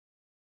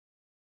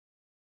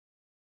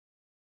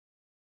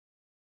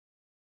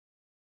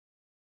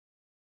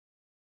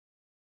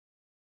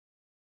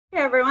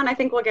Hey everyone, I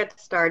think we'll get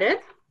started.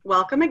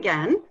 Welcome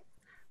again.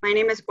 My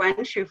name is Gwen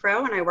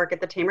Schufro and I work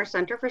at the Tamer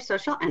Center for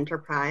Social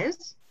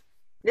Enterprise.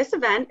 This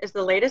event is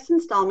the latest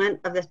installment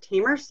of the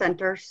Tamer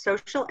Center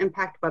Social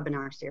Impact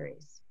webinar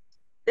series.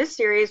 This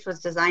series was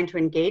designed to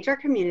engage our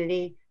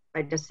community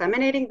by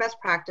disseminating best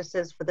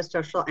practices for the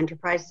social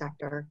enterprise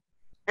sector,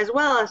 as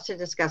well as to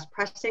discuss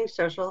pressing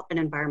social and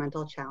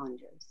environmental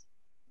challenges.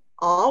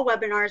 All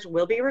webinars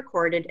will be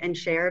recorded and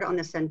shared on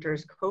the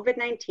center's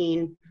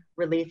COVID-19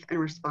 Relief and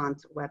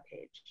Response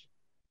webpage.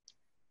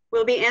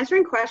 We'll be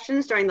answering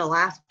questions during the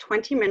last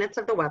 20 minutes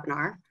of the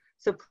webinar,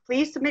 so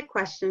please submit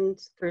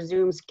questions through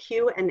Zoom's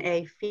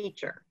Q&A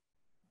feature.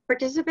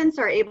 Participants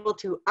are able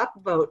to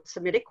upvote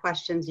submitted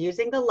questions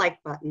using the like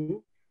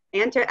button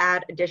and to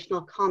add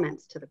additional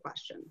comments to the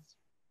questions.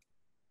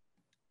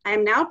 I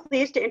am now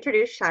pleased to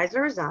introduce Shaiza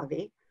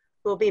Rizavi,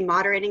 who will be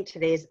moderating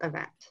today's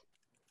event.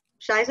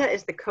 Shaiza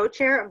is the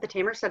co-chair of the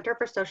Tamer Center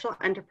for Social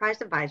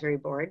Enterprise Advisory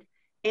Board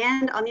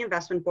and on the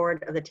investment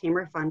board of the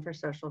Tamer Fund for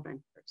Social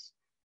Ventures.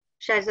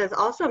 Shaiza is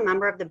also a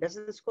member of the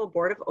Business School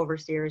Board of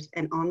Overseers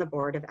and on the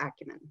board of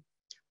Acumen.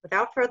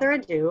 Without further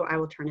ado, I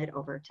will turn it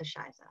over to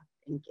Shaiza.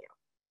 Thank you.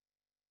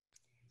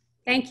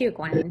 Thank you,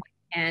 Gwen.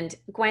 And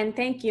Gwen,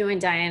 thank you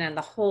and Diane and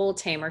the whole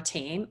Tamer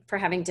team for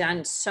having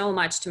done so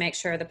much to make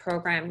sure the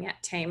programming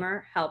at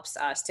Tamer helps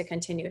us to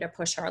continue to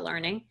push our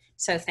learning.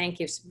 So thank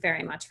you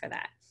very much for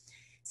that.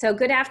 So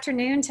good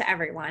afternoon to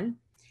everyone.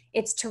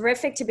 It's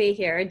terrific to be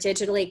here,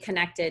 digitally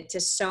connected to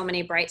so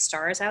many bright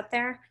stars out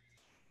there.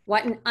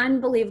 What an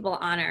unbelievable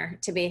honor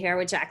to be here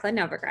with Jacqueline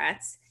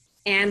Novogratz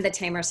and the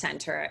Tamer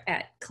Center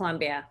at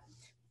Columbia.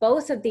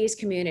 Both of these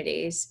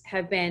communities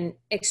have been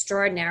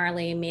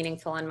extraordinarily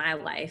meaningful in my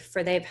life,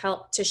 for they've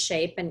helped to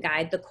shape and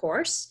guide the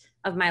course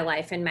of my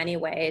life in many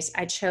ways.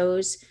 I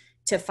chose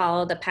to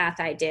follow the path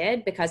I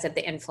did because of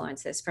the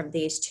influences from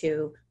these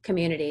two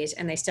communities,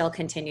 and they still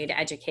continue to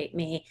educate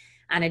me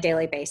on a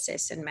daily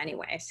basis in many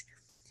ways.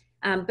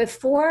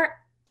 Before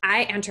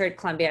I entered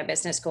Columbia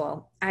Business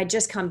School, I'd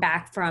just come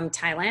back from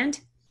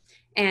Thailand,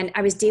 and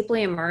I was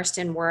deeply immersed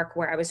in work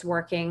where I was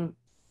working,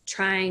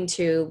 trying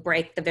to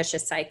break the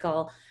vicious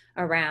cycle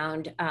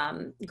around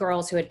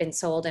girls who had been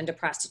sold into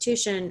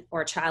prostitution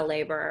or child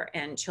labor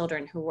and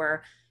children who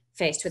were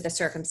faced with the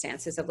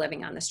circumstances of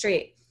living on the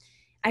street.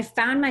 I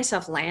found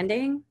myself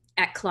landing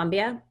at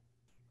Columbia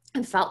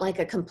and felt like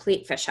a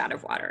complete fish out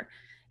of water.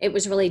 It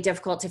was really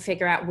difficult to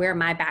figure out where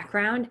my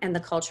background and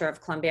the culture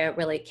of Columbia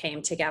really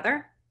came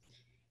together.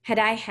 Had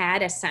I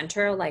had a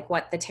center like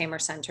what the Tamer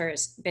Center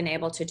has been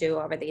able to do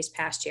over these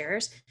past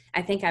years,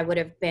 I think I would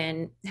have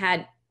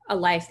had a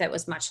life that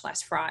was much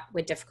less fraught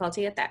with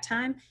difficulty at that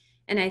time.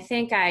 And I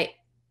think I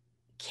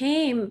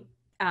came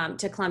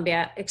to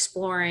Columbia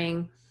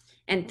exploring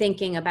and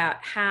thinking about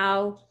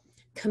how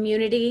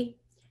community,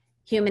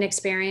 human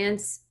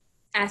experience,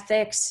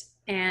 ethics,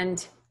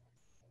 and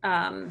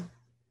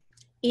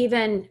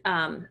even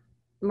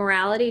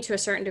morality to a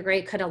certain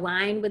degree could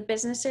align with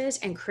businesses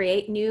and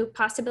create new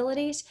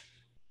possibilities.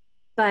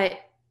 But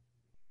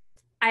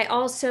I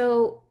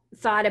also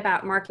thought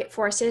about market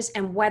forces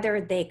and whether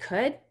they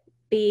could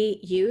be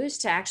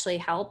used to actually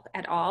help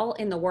at all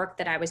in the work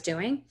that I was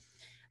doing.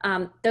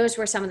 Those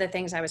were some of the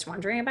things I was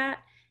wondering about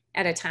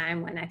at a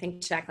time when I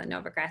think Jacqueline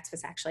Novogratz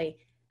was actually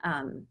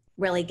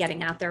really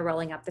getting out there,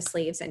 rolling up the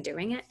sleeves and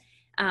doing it.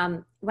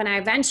 When I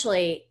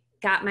eventually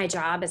got my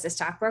job as a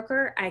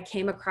stockbroker, I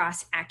came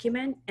across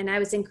Acumen, and I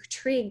was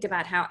intrigued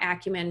about how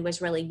Acumen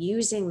was really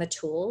using the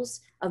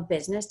tools of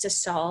business to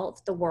solve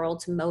the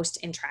world's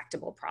most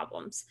intractable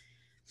problems.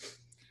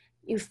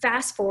 You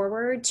fast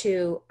forward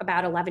to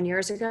about 11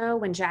 years ago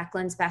when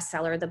Jacqueline's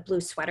bestseller, The Blue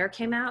Sweater,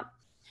 came out.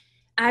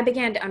 I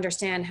began to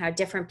understand how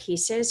different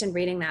pieces in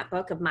reading that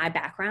book of my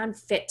background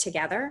fit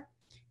together,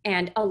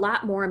 and a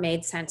lot more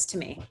made sense to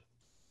me.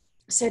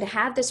 So to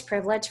have this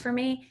privilege for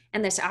me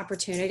and this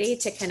opportunity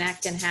to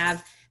connect and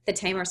have the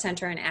Tamer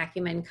Center and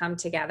Acumen come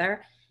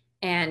together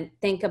and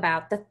think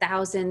about the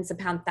thousands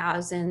upon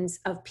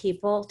thousands of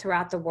people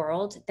throughout the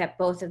world that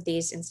both of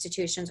these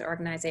institutions,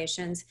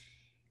 organizations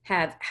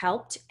have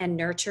helped and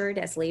nurtured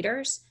as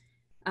leaders.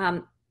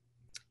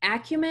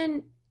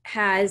 Acumen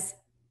has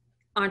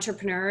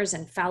entrepreneurs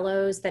and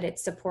fellows that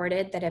it's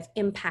supported that have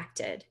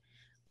impacted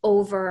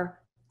over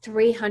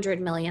 300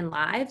 million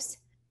lives.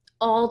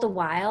 All the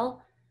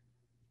while,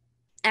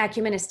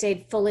 Acumen has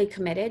stayed fully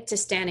committed to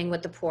standing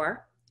with the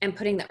poor and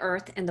putting the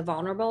earth and the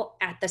vulnerable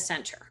at the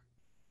center.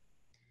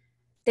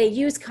 They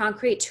use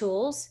concrete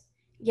tools,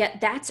 yet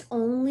that's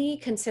only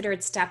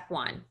considered step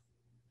one.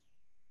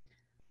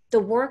 The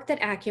work that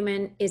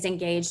Acumen is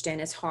engaged in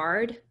is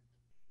hard.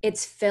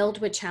 It's filled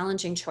with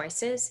challenging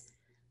choices.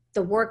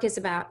 The work is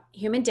about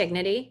human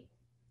dignity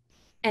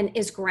and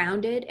is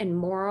grounded in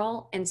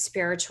moral and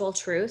spiritual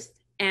truth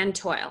and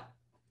toil.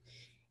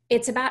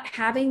 It's about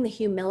having the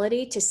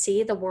humility to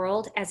see the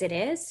world as it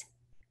is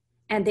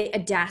and the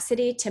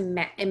audacity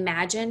to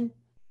imagine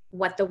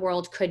what the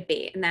world could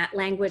be. And that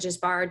language is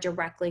borrowed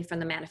directly from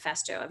the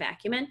Manifesto of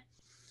Acumen.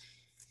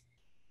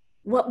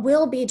 What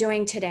we'll be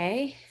doing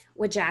today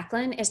with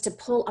Jacqueline is to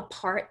pull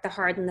apart the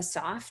hard and the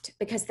soft,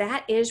 because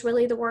that is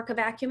really the work of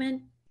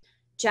Acumen.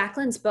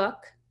 Jacqueline's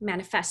book,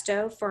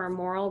 Manifesto for a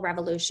Moral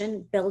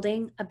Revolution,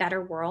 Building a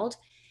Better World,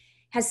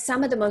 has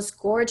some of the most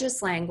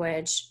gorgeous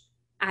language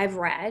I've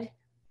read.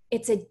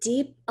 It's a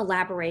deep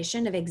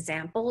elaboration of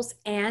examples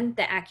and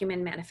the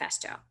Acumen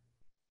Manifesto.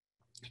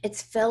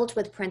 It's filled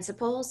with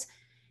principles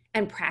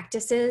and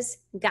practices,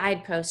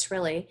 guideposts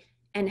really,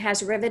 and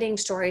has riveting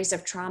stories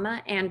of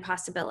trauma and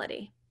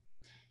possibility.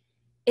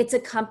 It's a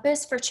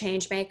compass for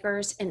change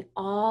makers in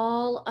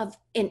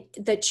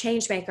the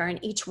change maker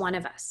in each one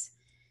of us.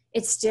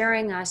 It's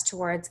steering us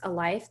towards a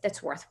life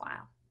that's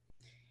worthwhile.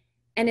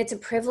 And it's a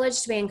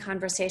privilege to be in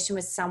conversation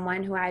with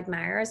someone who I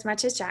admire as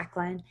much as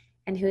Jacqueline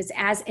and who's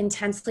as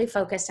intensely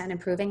focused on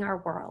improving our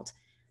world.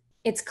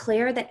 It's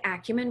clear that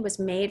Acumen was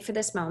made for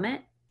this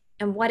moment,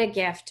 and what a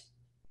gift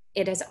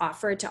it has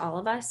offered to all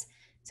of us.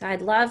 So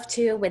I'd love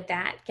to, with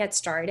that, get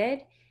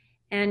started.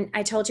 And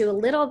I told you a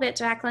little bit,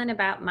 Jacqueline,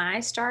 about my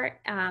start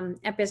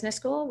at business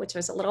school, which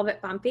was a little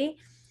bit bumpy.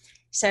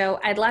 So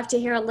I'd love to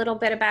hear a little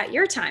bit about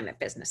your time at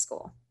business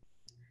school.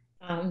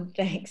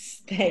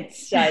 Thanks,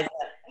 Shaiza.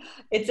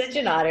 It's such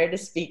an honor to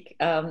speak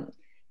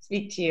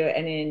to you.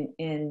 And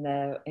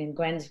in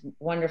Gwen's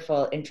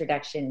wonderful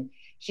introduction,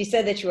 she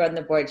said that you were on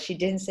the board. She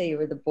didn't say you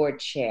were the board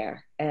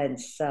chair. And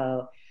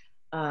so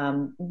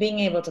being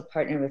able to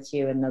partner with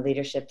you and the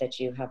leadership that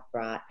you have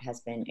brought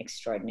has been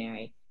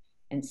extraordinary.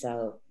 And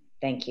so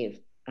thank you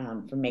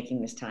for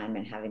making this time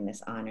and having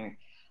this honor.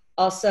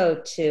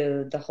 Also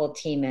to the whole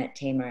team at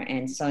Tamer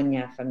and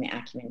Sonia from the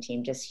Acumen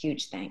team, just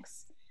huge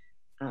thanks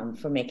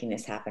for making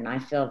this happen. I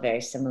feel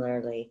very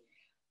similarly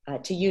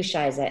to you,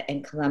 Shaiza,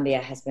 and Columbia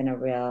has been a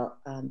real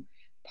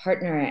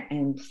partner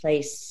and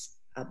place,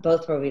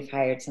 both where we've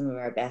hired some of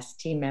our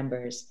best team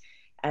members,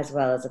 as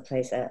well as a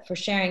place for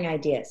sharing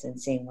ideas and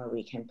seeing where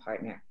we can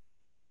partner.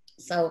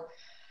 So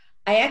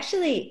I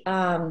actually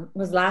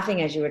was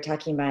laughing as you were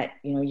talking about,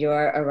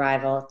 your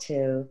arrival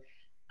to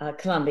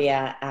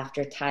Colombia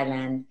after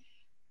Thailand.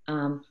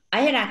 I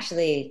had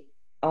actually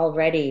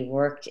already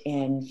worked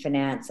in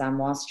finance on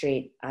Wall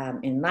Street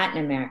in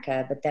Latin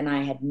America, but then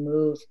I had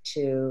moved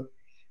to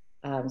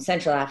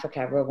Central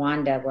Africa,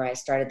 Rwanda, where I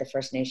started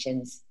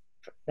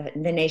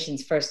the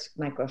nation's first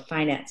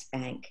microfinance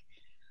bank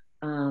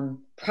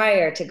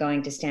prior to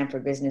going to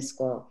Stanford Business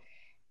School.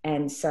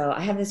 And so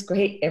I have this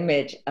great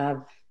image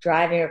of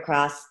driving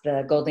across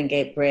the Golden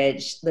Gate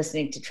Bridge,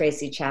 listening to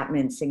Tracy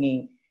Chapman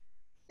singing,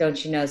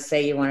 "Don't you know,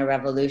 say you want a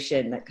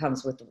revolution," that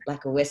comes with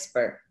like a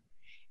whisper,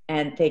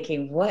 and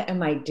thinking, what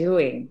am I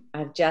doing?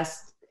 I've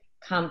just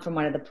come from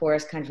one of the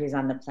poorest countries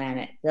on the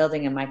planet,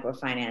 building a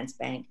microfinance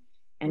bank,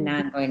 and now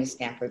I'm going to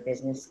Stanford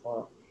Business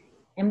School.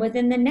 And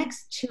within the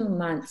next 2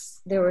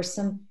 months, there were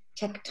some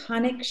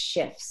tectonic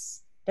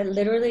shifts that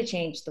literally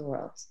changed the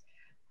world.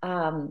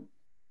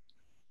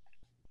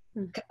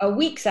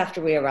 Weeks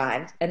after we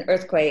arrived, an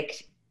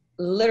earthquake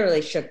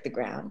literally shook the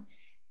ground.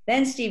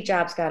 Then Steve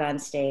Jobs got on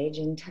stage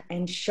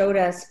and showed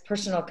us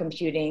personal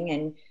computing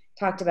and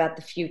talked about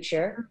the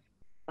future.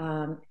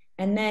 And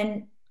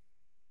then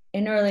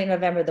in early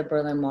November, the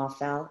Berlin Wall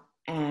fell,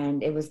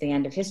 and it was the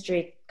end of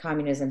history.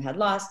 Communism had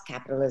lost,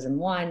 capitalism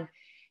won.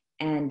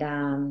 And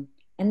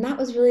that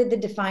was really the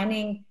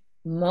defining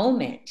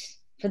moment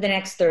for the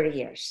next 30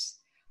 years.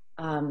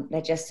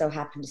 That just so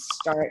happened to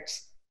start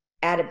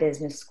at a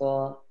business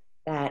school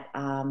that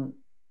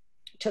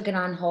took it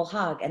on whole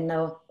hog. And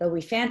though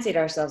we fancied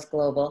ourselves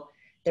global,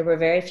 there were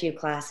very few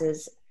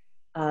classes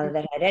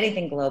that had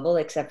anything global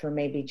except for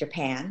maybe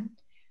Japan.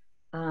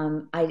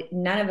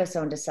 None of us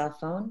owned a cell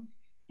phone,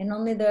 and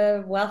only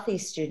the wealthy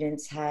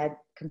students had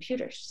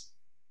computers.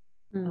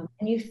 And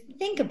you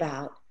think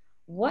about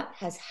what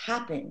has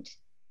happened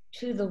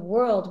to the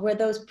world where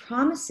those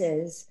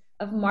promises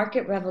of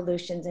market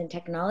revolutions and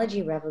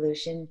technology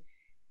revolution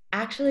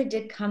actually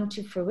did come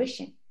to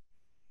fruition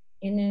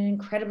in an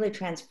incredibly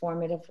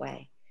transformative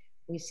way.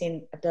 We've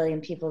seen 1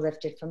 billion people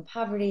lifted from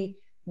poverty,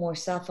 more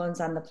cell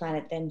phones on the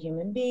planet than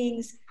human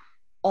beings.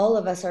 All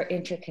of us are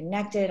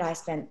interconnected. I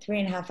spent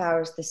 3.5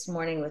 hours this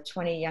morning with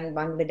 20 young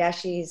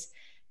Bangladeshis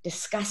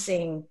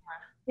discussing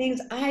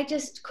things I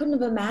just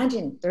couldn't have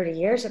imagined 30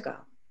 years ago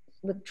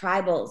with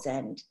tribals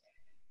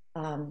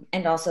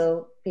and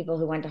also people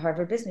who went to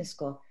Harvard Business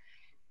School.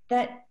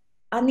 That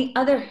on the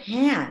other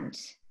hand,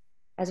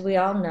 as we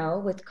all know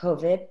with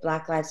COVID,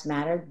 Black Lives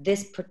Matter,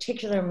 this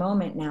particular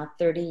moment now,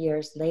 30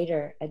 years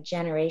later, a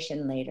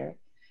generation later,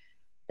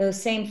 those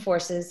same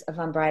forces of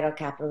unbridled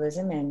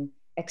capitalism and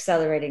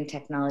accelerating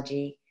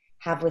technology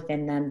have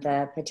within them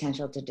the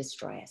potential to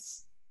destroy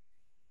us.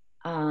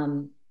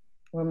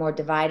 We're more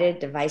divided,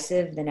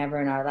 divisive than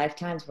ever in our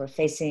lifetimes. We're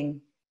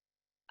facing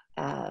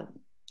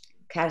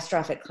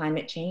catastrophic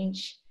climate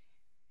change.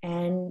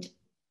 And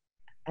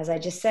as I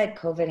just said,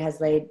 COVID has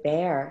laid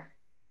bare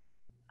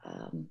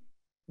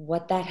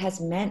what that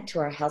has meant to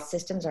our health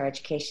systems, our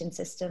education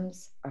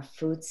systems, our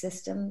food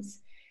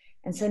systems.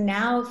 And so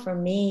now for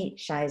me,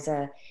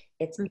 Shaiza,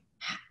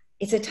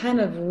 it's a time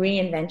of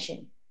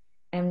reinvention.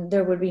 And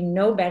there would be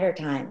no better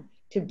time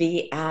to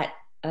be at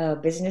a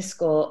business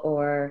school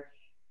or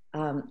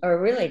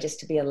really just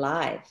to be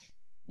alive,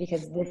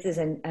 because this is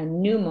a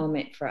new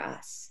moment for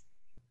us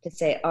to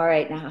say, all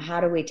right, now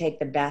how do we take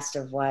the best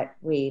of what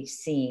we've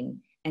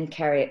seen and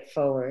carry it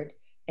forward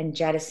and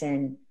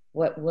jettison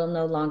what will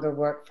no longer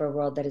work for a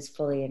world that is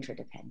fully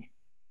interdependent.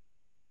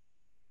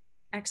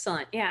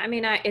 Excellent. Yeah, I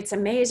mean, it's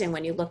amazing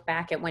when you look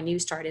back at when you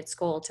started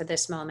school to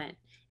this moment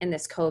in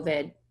this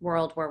COVID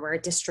world where we're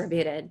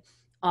distributed,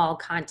 all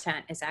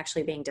content is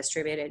actually being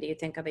distributed. You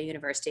think of a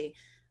university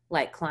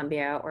like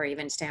Columbia or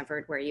even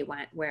Stanford where you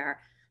went, where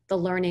the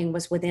learning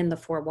was within the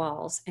four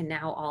walls, and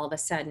now all of a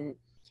sudden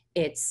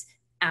it's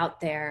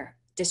out there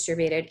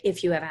distributed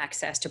if you have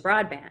access to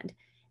broadband.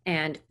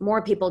 And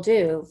more people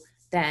do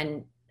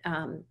than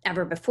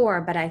ever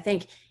before. But I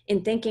think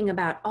in thinking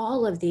about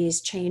all of these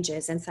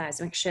changes and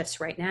seismic shifts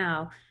right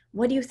now,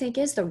 what do you think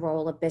is the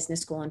role of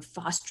business school in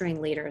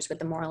fostering leaders with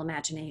the moral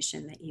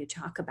imagination that you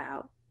talk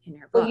about in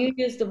your book? Well, you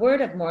used the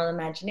word of moral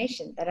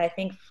imagination that I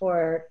think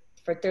for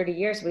 30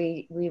 years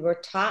we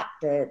were taught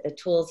the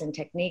tools and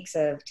techniques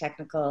of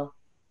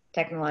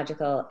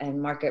technological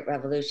and market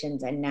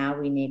revolutions, and now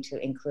we need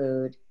to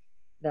include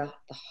the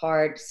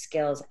hard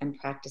skills and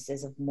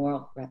practices of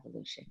moral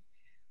revolution.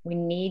 We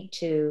need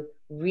to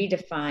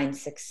redefine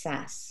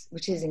success,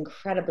 which is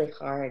incredibly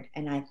hard,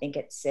 and I think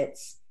it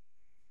sits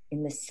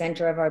in the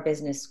center of our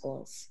business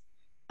schools,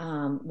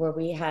 where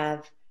we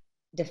have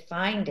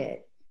defined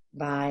it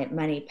by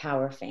money,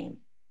 power, fame.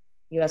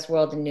 U.S.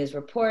 World and News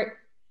Report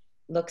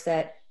looks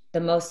at the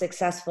most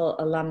successful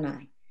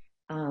alumni,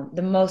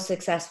 the most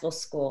successful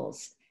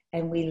schools,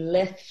 and we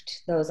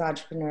lift those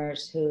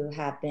entrepreneurs who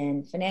have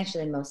been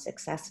financially most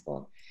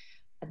successful.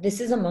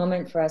 This is a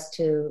moment for us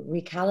to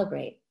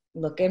recalibrate,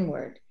 look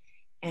inward,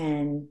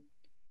 and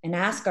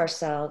ask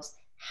ourselves,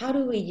 how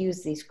do we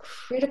use these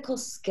critical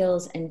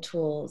skills and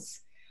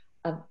tools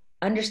of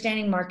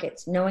understanding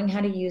markets, knowing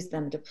how to use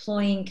them,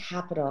 deploying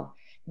capital,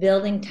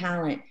 building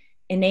talent,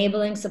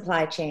 enabling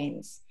supply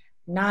chains,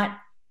 not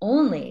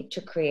only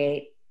to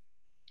create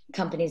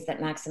companies that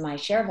maximize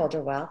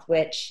shareholder wealth,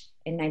 which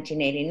in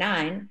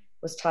 1989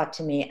 was taught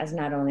to me as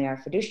not only our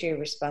fiduciary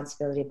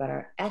responsibility, but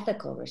our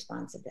ethical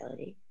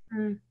responsibility.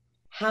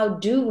 How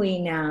do we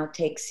now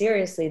take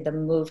seriously the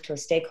move to a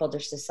stakeholder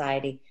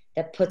society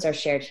that puts our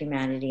shared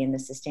humanity and the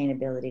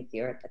sustainability of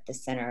the earth at the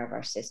center of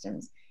our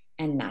systems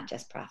and not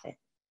just profit?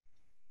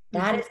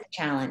 That is the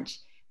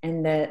challenge.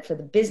 And for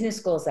the business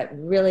schools that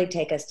really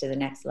take us to the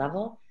next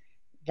level,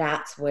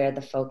 that's where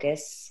the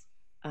focus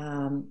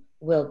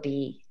will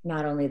be,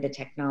 not only the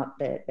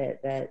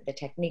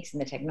techniques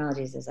and the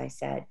technologies, as I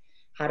said.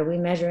 How do we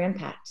measure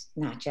impact,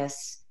 not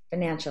just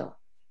financial?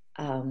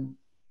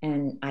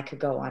 And I could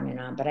go on and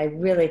on, but I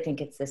really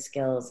think it's the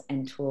skills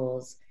and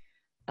tools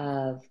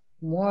of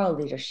moral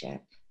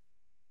leadership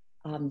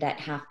that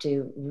have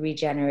to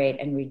regenerate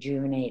and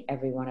rejuvenate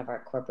every one of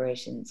our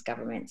corporations,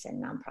 governments,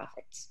 and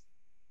nonprofits.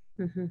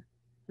 Mm-hmm.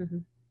 Mm-hmm.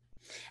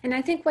 And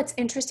I think what's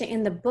interesting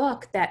in the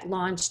book that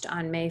launched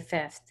on May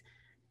 5th,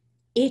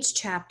 each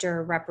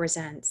chapter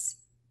represents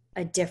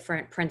a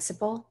different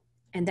principle.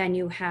 And then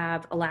you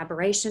have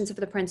elaborations of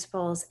the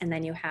principles, and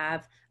then you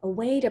have a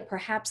way to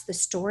perhaps the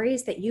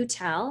stories that you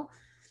tell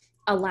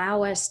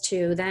allow us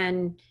to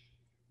then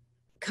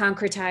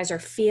concretize or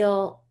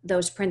feel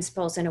those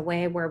principles in a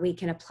way where we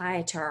can apply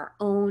it to our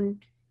own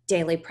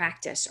daily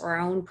practice or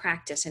our own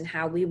practice and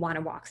how we want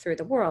to walk through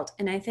the world.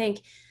 And I think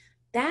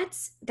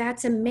that's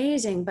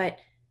amazing, but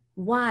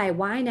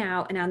why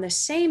now? And on the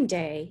same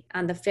day,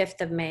 on the 5th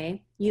of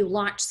May, you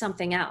launched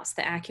something else,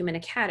 the Acumen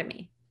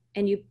Academy,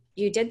 and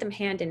you did them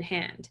hand in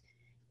hand.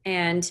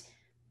 And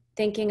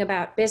thinking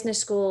about business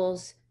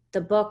schools,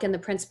 the book and the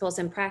principles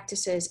and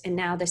practices, and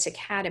now this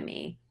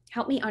academy,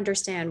 help me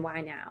understand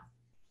why now.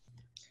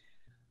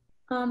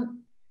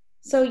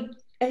 So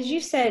as you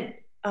said,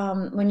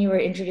 when you were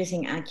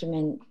introducing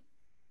Acumen,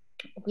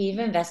 we've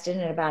invested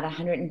in about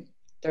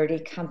 130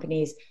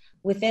 companies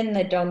within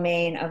the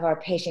domain of our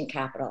patient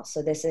capital.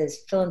 So this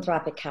is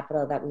philanthropic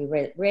capital that we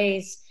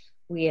raise.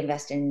 We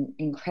invest in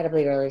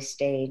incredibly early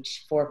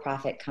stage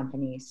for-profit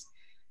companies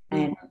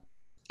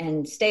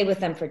and stay with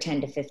them for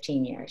 10 to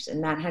 15 years.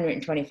 And that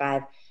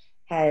 125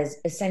 has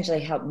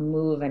essentially helped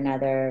move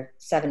another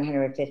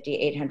 $750,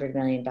 $800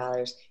 million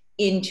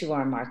into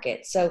our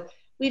market. So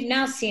we've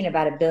now seen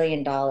about $1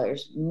 billion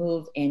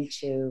move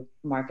into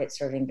markets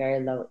serving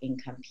very low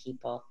income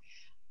people.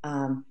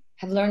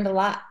 Have learned a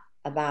lot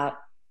about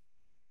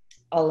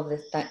all of the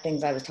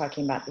things I was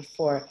talking about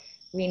before.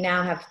 We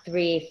now have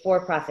 3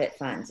 for-profit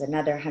funds,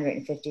 another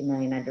 150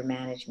 million under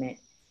management,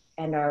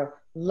 and are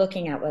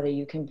looking at whether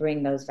you can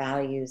bring those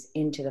values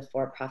into the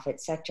for-profit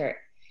sector.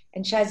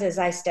 And Shaiza, as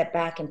I step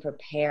back and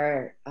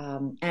prepare,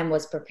 and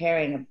was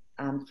preparing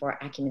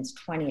for Acumen's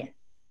 20th,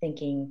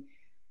 thinking,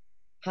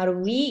 how do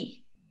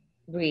we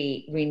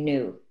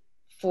renew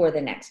for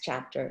the next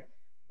chapter?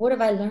 What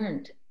have I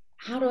learned?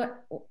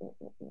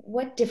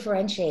 What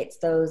differentiates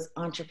those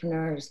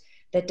entrepreneurs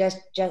that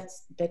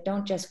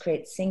don't just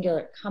create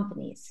singular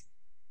companies,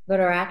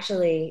 but are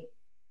actually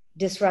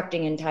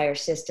disrupting entire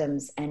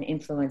systems and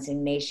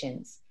influencing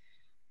nations?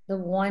 the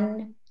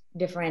one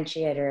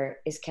differentiator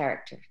is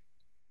character.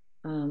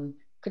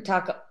 Could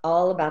talk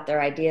all about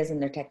their ideas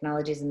and their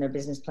technologies and their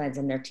business plans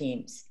and their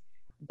teams.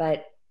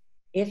 But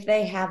if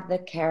they have the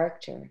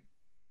character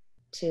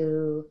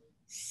to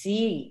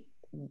see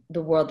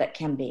the world that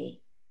can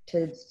be,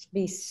 to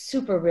be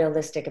super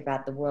realistic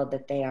about the world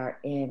that they are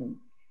in,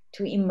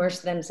 to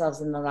immerse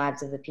themselves in the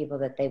lives of the people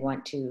that they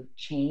want to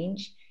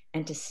change,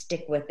 and to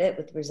stick with it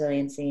with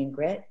resiliency and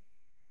grit,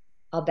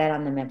 I'll bet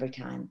on them every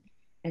time.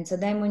 And so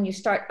then when you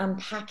start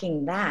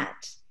unpacking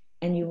that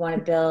and you want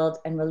to build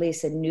and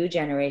release a new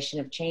generation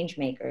of change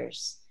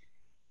makers,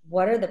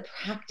 what are the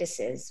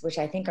practices, which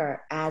I think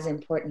are as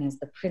important as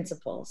the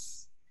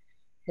principles,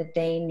 that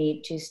they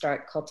need to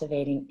start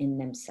cultivating in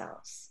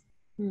themselves?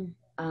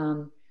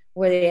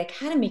 Where the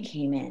Academy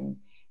came in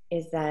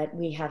is that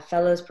we have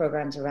fellows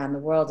programs around the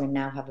world and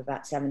now have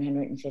about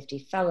 750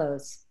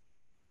 fellows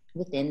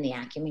within the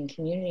Acumen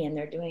community, and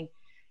they're doing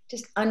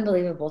just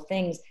unbelievable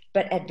things,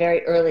 but at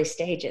very early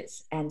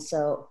stages. And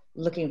so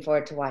looking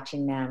forward to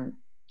watching them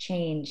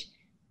change.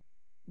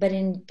 But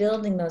in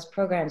building those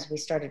programs, we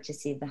started to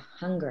see the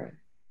hunger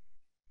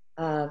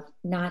of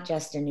not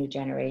just a new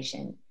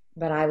generation,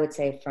 but I would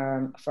say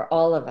for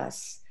all of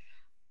us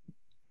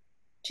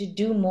to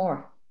do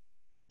more,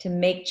 to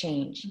make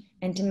change,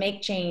 and to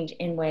make change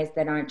in ways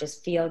that aren't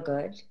just feel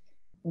good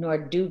nor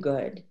do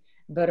good,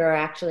 but are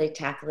actually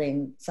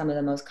tackling some of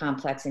the most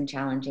complex and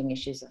challenging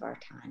issues of our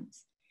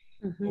times.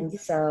 And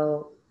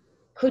so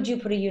could you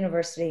put a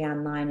university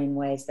online in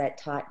ways that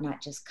taught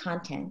not just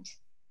content,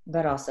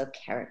 but also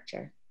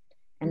character?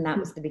 And that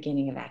was the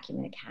beginning of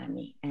Acumen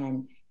Academy.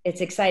 And it's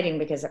exciting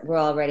because we're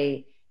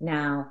already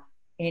now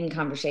in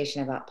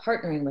conversation about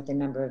partnering with a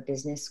number of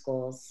business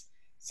schools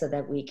so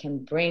that we can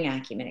bring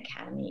Acumen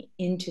Academy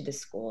into the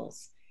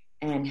schools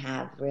and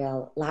have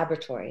real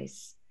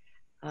laboratories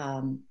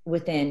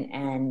within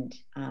and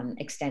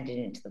extended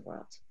into the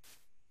world.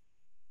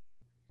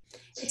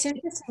 It's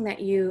interesting that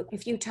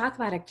if you talk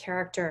about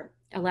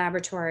a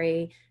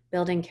laboratory,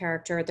 building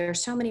character, there are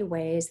so many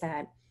ways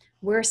that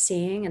we're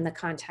seeing in the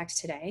context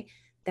today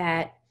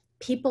that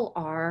people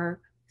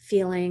are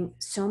feeling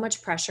so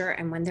much pressure.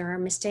 And when there are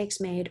mistakes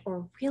made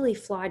or really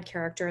flawed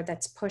character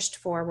that's pushed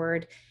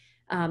forward,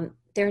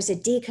 there's a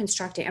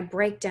deconstructing, a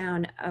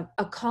breakdown,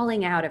 a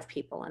calling out of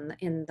people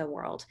in the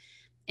world.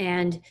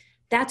 And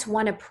that's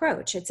one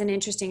approach. It's an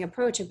interesting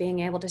approach of being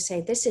able to say,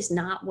 this is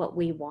not what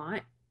we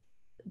want.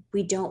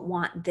 We don't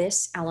want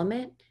this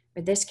element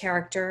or this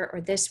character or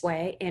this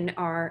way in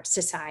our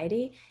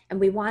society. And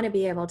we want to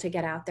be able to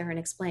get out there and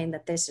explain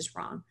that this is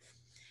wrong.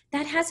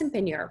 That hasn't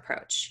been your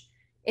approach.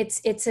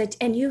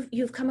 And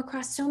you've come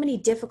across so many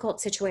difficult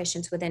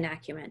situations within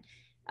Acumen,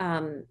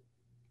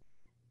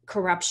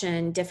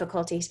 corruption,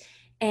 difficulties,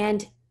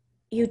 and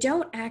you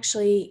don't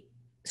actually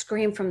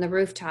scream from the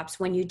rooftops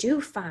when you do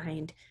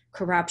find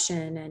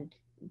corruption and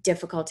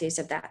difficulties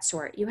of that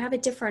sort. You have a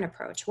different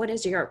approach. What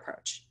is your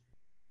approach?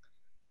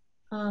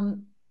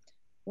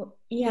 Well,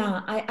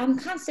 yeah, I'm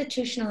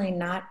constitutionally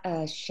not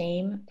a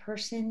shame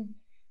person,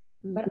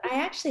 but I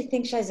actually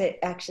think, Shaiza,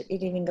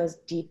 it even goes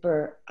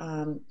deeper.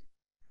 And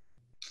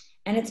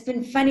it's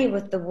been funny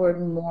with the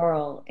word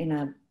moral in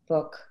a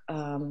book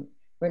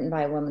written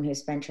by a woman who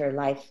spent her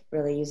life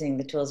really using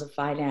the tools of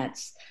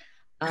finance,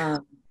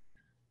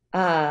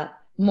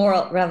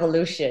 moral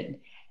revolution.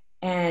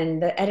 And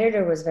the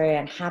editor was very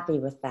unhappy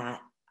with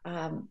that.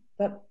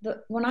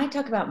 But when I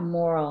talk about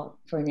moral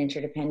for an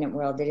interdependent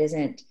world, it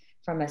isn't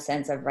from a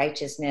sense of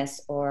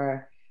righteousness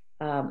or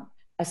a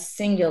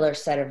singular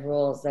set of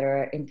rules that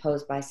are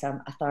imposed by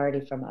some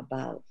authority from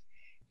above.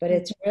 But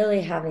it's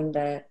really having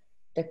the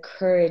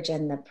courage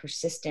and the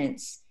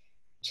persistence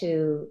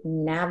to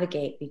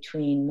navigate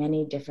between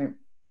many different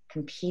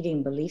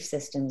competing belief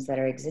systems that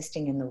are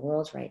existing in the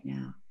world right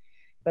now,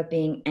 but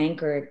being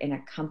anchored in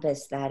a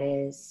compass that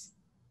is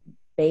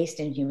based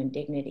in human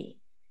dignity.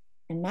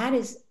 And that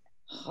is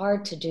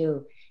hard to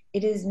do.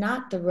 It is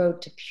not the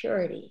road to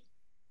purity,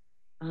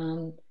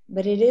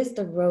 but it is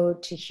the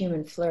road to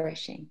human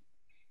flourishing.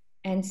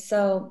 And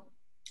so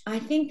I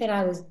think that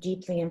I was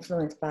deeply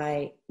influenced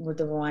by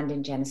the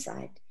Rwandan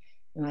genocide.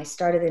 I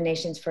started the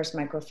nation's first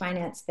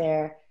microfinance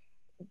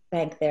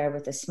bank there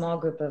with a small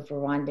group of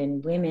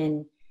Rwandan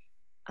women.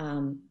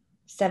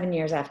 7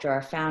 years after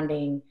our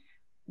founding,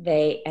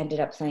 they ended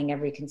up playing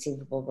every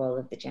conceivable role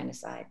of the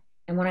genocide.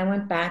 And when I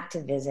went back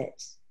to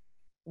visit,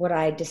 what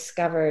I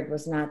discovered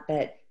was not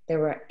that there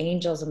were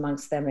angels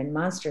amongst them and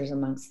monsters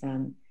amongst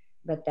them,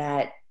 but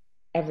that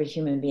every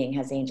human being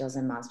has angels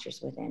and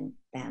monsters within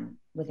them,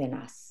 within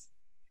us.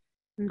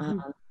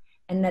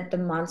 And that the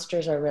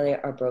monsters are really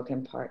our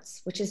broken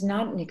parts, which is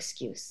not an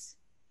excuse,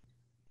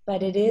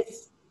 but it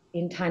is,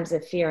 in times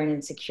of fear and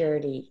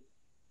insecurity,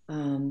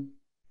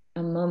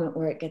 a moment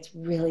where it gets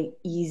really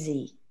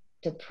easy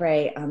to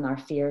prey on our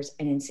fears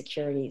and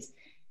insecurities.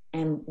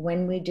 And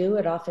when we do,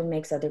 it often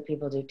makes other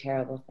people do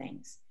terrible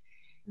things.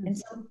 And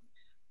so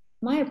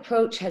my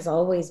approach has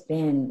always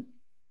been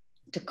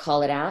to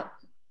call it out.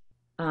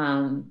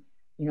 I'm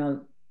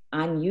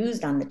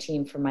used on the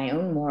team for my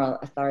own moral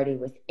authority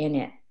within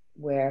it,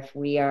 where if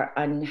we are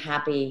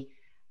unhappy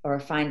or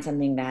find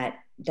something that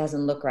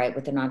doesn't look right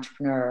with an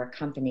entrepreneur or a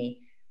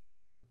company,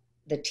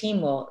 the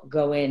team will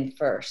go in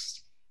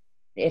first.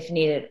 If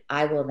needed,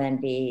 I will then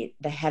be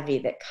the heavy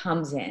that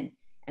comes in,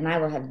 and I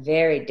will have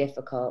very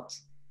difficult,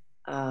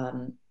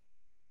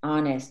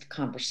 honest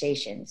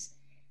conversations.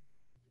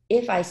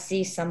 If I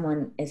see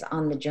someone is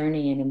on the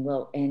journey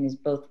and is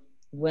both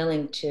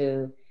willing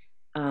to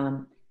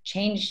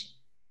change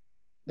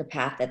the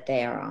path that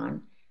they are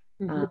on,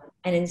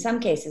 and in some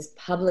cases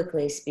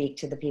publicly speak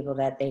to the people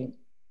that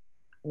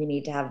we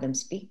need to have them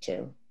speak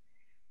to,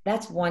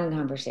 that's one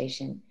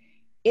conversation.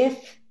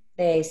 If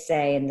they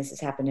say, and this has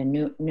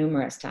happened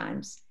numerous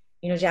times,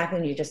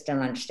 Jacqueline, you just don't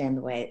understand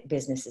the way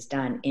business is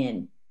done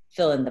in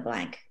fill in the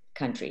blank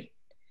country.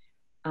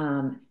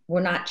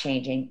 We're not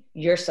changing.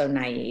 You're so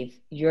naive.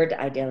 You're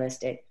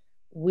idealistic.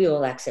 We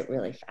will exit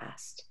really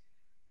fast.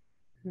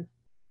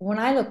 When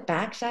I look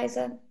back,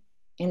 Shaiza,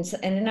 and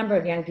a number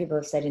of young people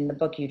have said in the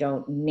book, you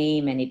don't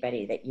name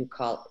anybody that you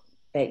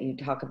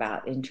talk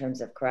about in terms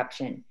of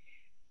corruption.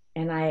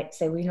 And I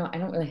say, I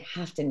don't really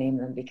have to name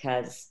them,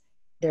 because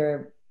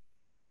they're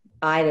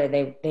either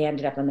they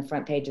ended up on the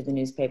front page of the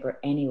newspaper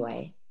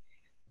anyway,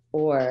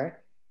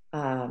 or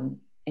in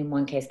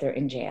one case they're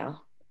in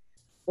jail,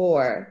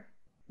 or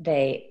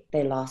they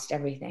lost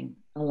everything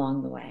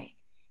along the way.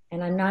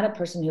 And I'm not a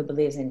person who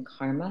believes in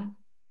karma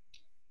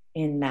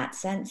in that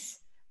sense,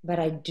 but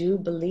I do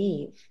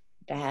believe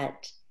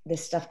that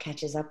this stuff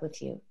catches up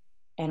with you.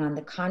 And on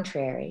the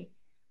contrary,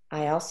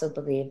 I also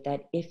believe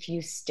that if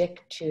you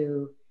stick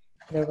to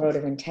the road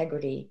of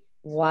integrity,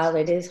 while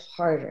it is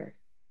harder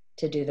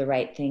to do the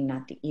right thing,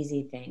 not the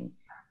easy thing,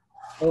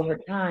 over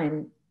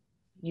time,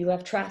 you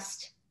have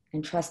trust.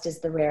 And trust is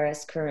the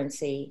rarest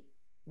currency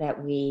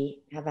that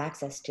we have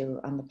access to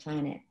on the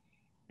planet.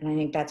 And I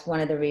think that's one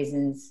of the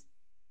reasons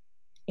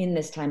in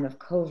this time of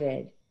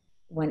COVID,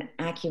 when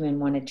Acumen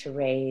wanted to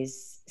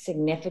raise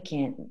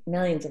significant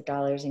millions of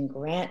dollars in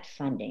grant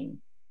funding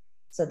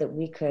so that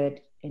we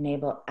could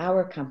enable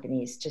our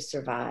companies to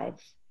survive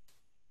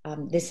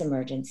this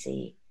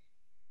emergency,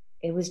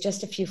 it was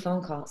just a few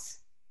phone calls.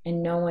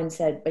 And no one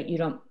said, but you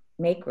don't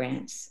make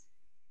grants.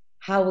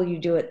 How will you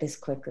do it this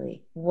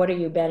quickly? What are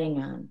you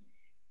betting on?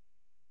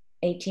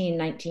 18,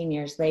 19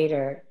 years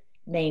later,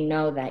 they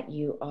know that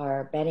you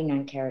are betting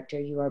on character,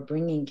 you are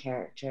bringing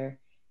character,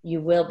 you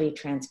will be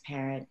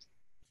transparent.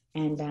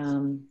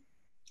 And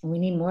we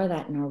need more of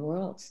that in our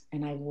world.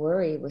 And I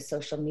worry with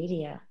social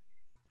media,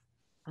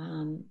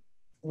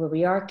 where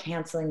we are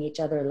canceling each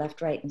other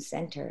left, right, and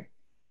center,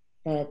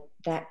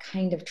 that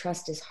kind of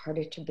trust is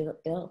harder to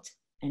build.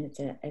 And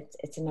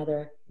it's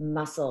another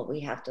muscle we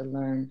have to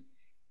learn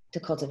to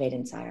cultivate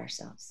inside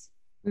ourselves.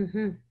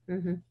 Mm-hmm,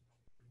 mm-hmm.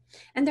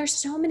 And there's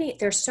so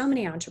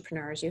many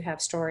entrepreneurs. You have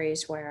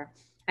stories where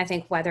I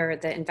think whether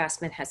the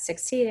investment has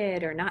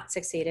succeeded or not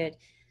succeeded,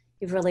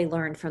 you've really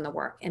learned from the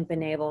work and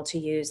been able to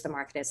use the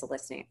market as a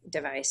listening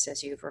device,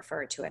 as you've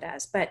referred to it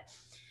as. But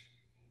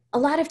a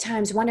lot of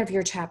times, one of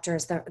your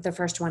chapters, the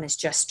first one is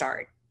just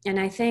start. And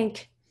I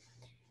think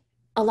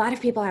a lot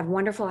of people have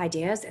wonderful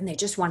ideas and they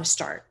just want to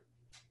start.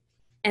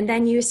 And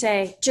then you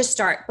say, just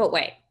start, but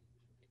wait.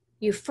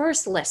 You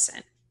first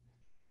listen.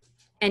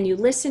 And you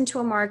listen to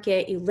a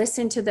market, you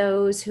listen to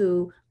those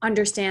who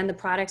understand the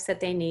products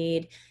that they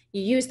need.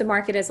 You use the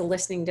market as a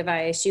listening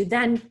device. You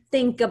then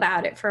think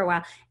about it for a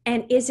while.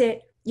 And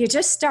you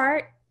just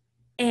start?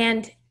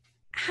 And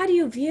how do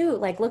you view,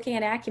 like looking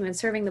at Acumen,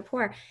 serving the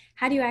poor,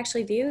 how do you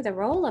actually view the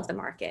role of the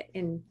market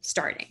in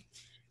starting?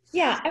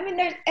 Yeah, I mean,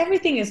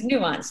 everything is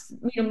nuanced.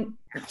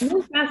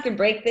 Move fast and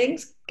break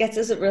things gets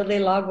us a really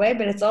long way,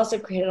 but it's also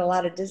created a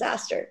lot of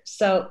disaster.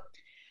 So,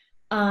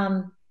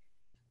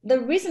 the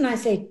reason I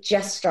say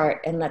just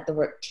start and let the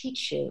work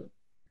teach you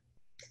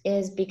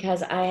is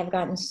because I have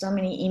gotten so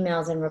many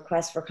emails and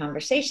requests for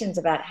conversations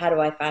about how do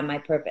I find my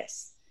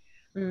purpose,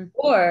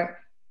 or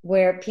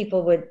where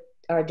people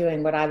are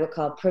doing what I would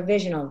call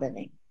provisional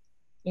living.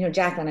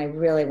 Jacqueline, I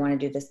really want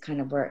to do this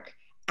kind of work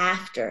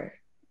after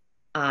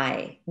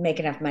I make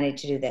enough money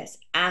to do this,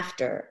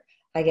 after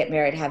I get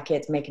married, have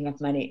kids, make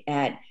enough money,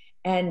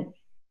 and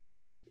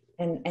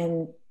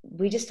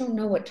we just don't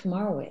know what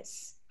tomorrow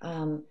is.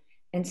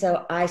 And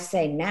so I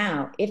say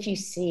now, if you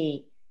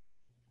see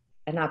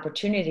an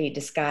opportunity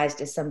disguised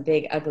as some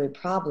big, ugly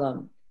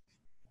problem,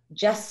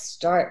 just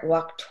start,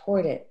 walk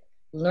toward it,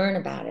 learn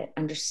about it,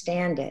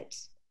 understand it,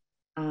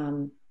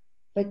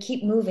 but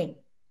keep moving.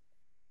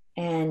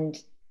 And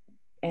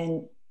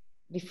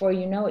before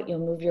you know it, you'll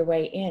move your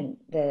way in.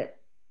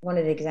 One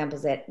of the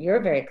examples that you're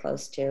very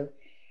close to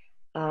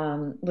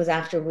was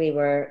after we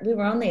were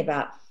only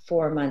about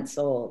 6 months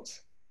old,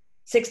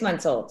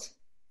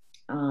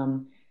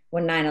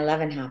 when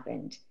 9/11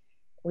 happened.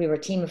 We were a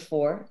team of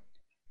 4.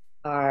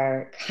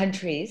 Our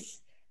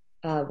countries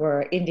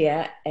were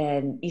India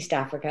and East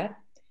Africa.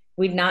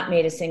 We'd not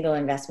made a single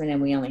investment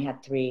and we only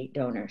had 3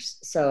 donors.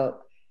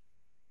 So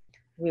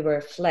we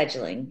were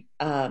fledgling,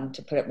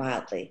 to put it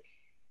mildly.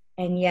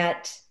 And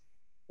yet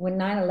when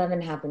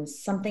 9/11 happened,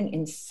 something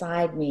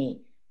inside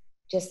me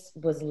just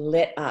was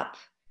lit up.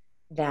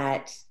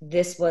 that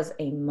this was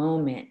a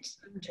moment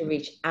to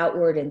reach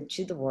outward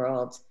into the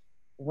world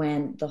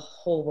when the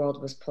whole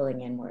world was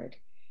pulling inward.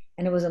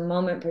 And it was a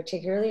moment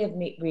particularly of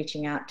me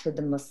reaching out to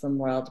the Muslim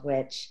world,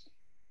 which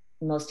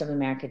most of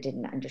America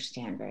didn't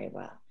understand very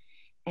well.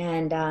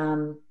 And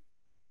I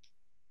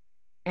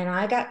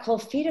got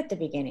cold feet at the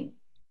beginning.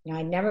 You know,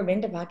 I'd never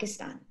been to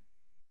Pakistan,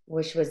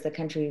 which was the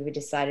country we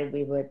decided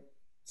we would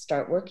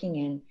start working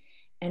in.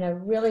 And a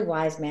really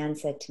wise man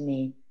said to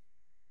me,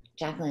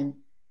 Jacqueline,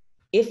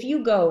 if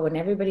you go when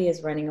everybody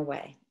is running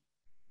away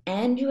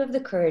and you have the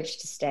courage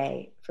to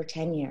stay for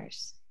 10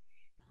 years,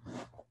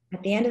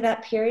 at the end of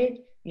that period,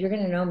 you're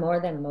going to know more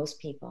than most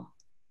people.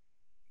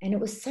 And it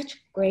was such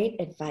great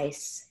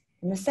advice.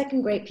 And the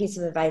second great piece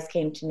of advice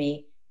came to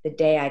me the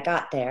day I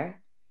got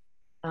there,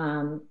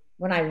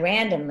 when I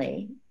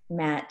randomly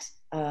met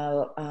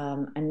a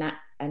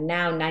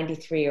now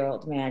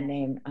 93-year-old man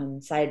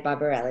named Syed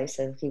Babarelli.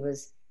 So he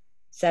was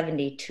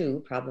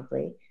 72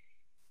 probably.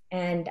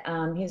 And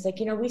he was like,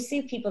 you know, we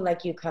see people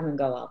like you come and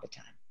go all the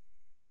time.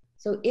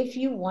 So if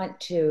you want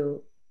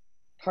to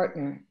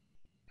partner,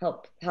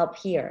 help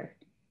here,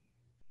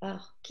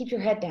 keep your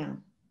head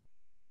down.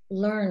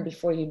 Learn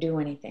before you do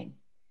anything.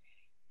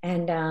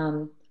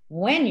 And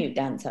when you've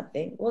done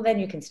something, well, then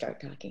you can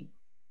start talking.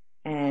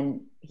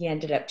 And he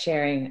ended up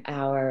chairing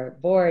our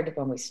board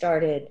when we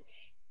started,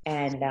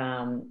 and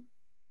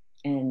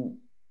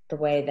the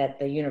way that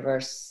the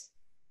universe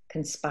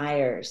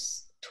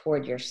conspires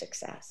toward your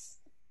success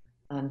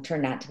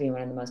turned out to be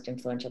one of the most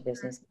influential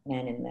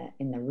businessmen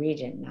in the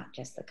region, not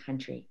just the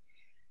country,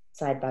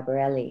 Syed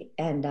Babarelli.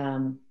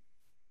 And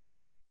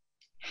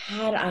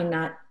had I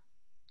not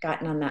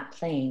gotten on that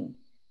plane,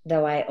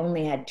 though I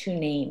only had 2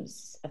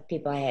 names of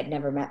people I had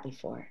never met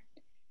before,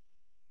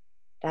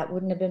 that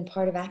wouldn't have been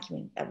part of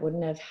Acumen. That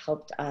wouldn't have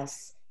helped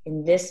us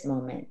in this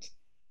moment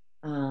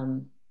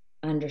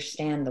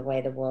understand the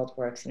way the world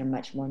works in a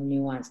much more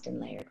nuanced and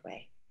layered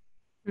way.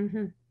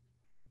 Mm-hmm.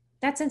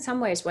 That's in some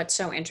ways what's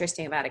so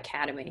interesting about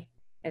Academy,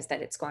 is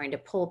that it's going to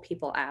pull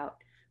people out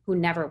who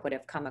never would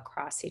have come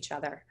across each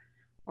other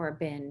or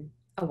been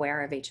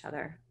aware of each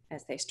other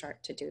as they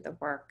start to do the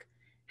work.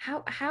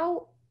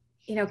 How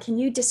you know, can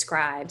you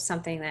describe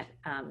something that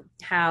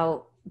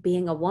how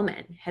being a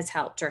woman has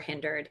helped or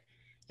hindered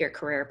your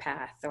career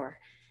path, or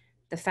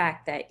the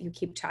fact that you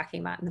keep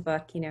talking about in the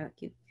book, you know,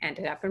 you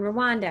ended up in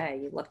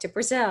Rwanda, you looked at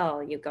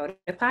Brazil, you go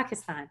to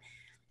Pakistan,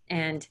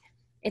 and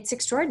it's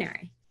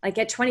extraordinary. Like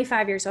at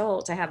 25 years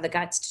old to have the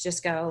guts to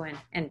just go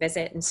and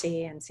visit and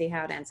see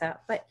how it ends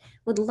up. But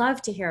would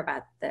love to hear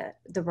about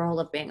the role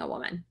of being a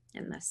woman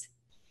in this,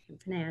 in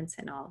finance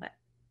and all of it.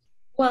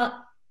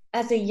 Well,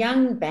 as a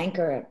young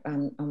banker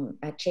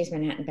at Chase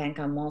Manhattan Bank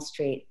on Wall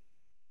Street,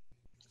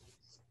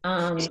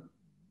 on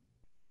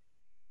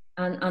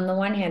the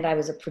one hand, I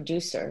was a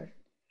producer.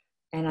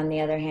 And on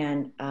the other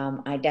hand,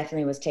 I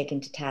definitely was taken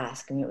to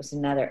task. I mean, it was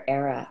another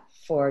era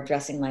for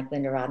dressing like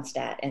Linda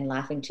Ronstadt and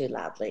laughing too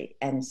loudly.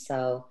 And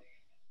so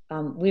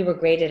we were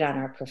graded on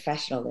our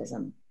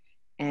professionalism.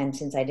 And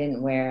since I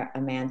didn't wear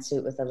a man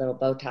suit with a little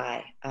bow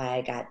tie,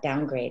 I got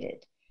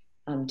downgraded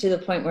to the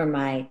point where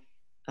my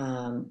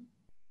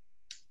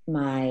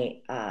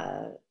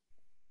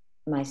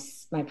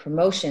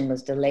promotion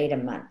was delayed a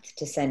month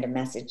to send a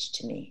message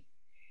to me.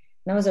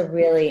 And that was a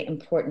really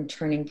important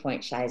turning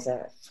point,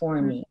 Shaiza, for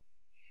me,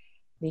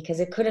 because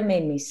it could have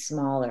made me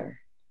smaller.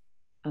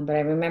 But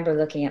I remember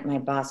looking at my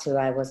boss, who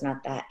I was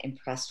not that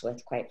impressed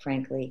with, quite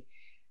frankly.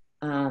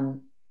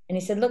 And he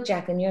said, look,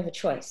 Jacqueline, you have a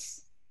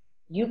choice.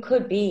 You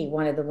could be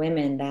one of the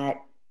women that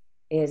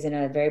is in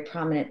a very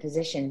prominent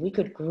position. We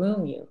could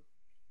groom you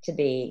to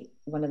be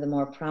one of the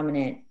more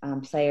prominent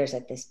players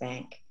at this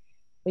bank.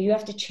 But you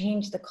have to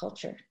change the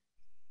culture.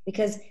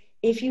 Because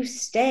if you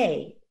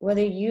stay,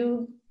 whether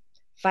you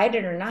fight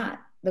it or not,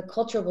 the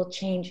culture will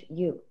change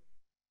you.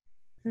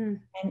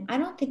 And I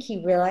don't think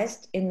he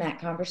realized in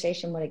that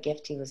conversation what a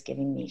gift he was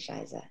giving me,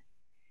 Shaiza.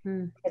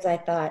 Because I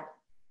thought,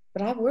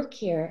 but I work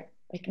here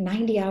like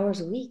 90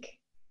 hours a week.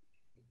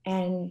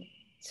 And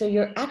so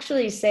you're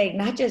actually saying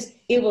not just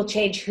it will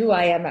change who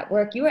I am at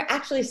work, you are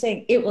actually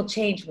saying it will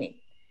change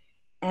me.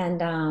 And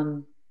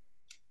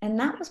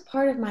that was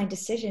part of my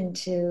decision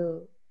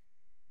to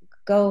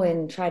go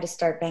and try to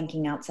start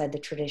banking outside the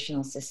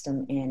traditional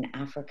system in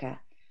Africa.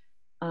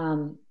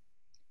 And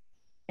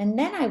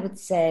then I would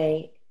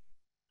say,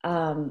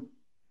 and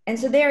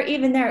so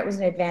even there, it was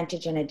an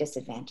advantage and a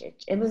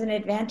disadvantage. It was an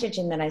advantage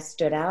in that I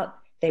stood out.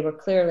 They were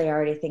clearly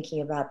already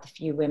thinking about the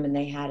few women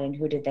they had and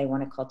who did they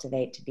want to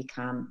cultivate to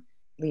become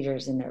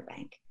leaders in their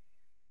bank.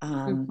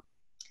 On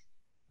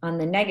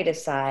the negative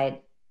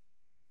side,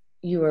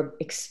 you were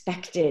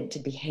expected to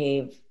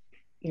behave,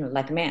 you know,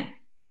 like a man.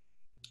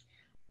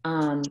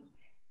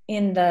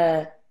 In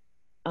the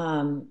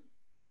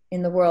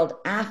world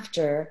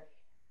after,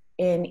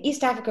 in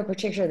East Africa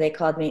particularly, they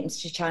called me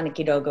Msichana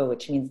Kidogo,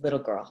 which means little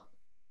girl.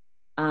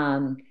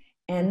 And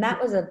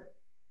that was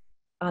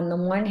on the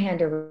one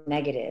hand, a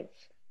negative.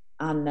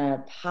 On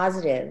the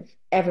positive,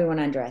 everyone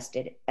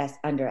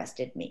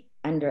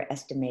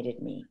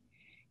underestimated me.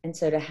 And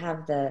so to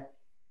have the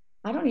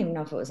I don't even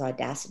know if it was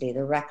audacity,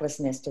 the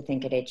recklessness to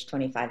think at age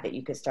 25 that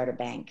you could start a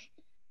bank,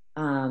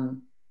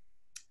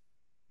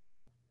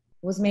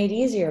 was made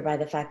easier by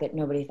the fact that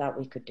nobody thought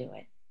we could do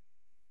it.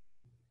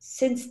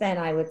 Since then,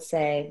 I would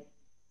say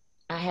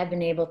I have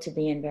been able to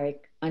be in very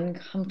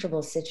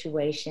uncomfortable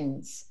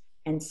situations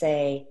and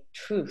say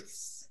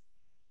truths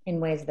in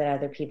ways that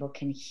other people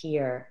can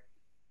hear,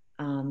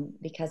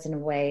 because in a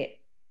way,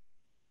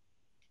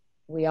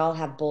 we all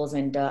have bulls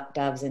and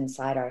doves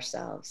inside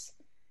ourselves.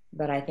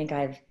 But I think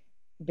I've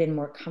been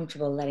more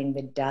comfortable letting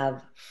the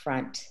dove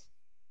front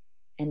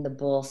and the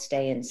bull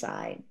stay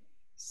inside,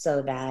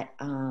 so that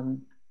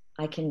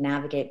I can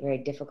navigate very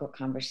difficult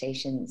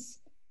conversations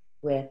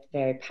with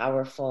very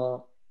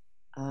powerful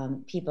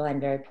people and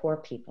very poor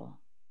people,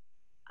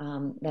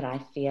 that I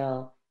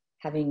feel,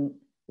 having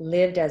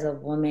lived as a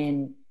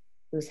woman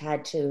who's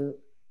had to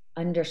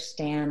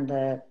understand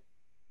the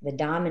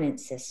dominant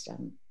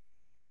system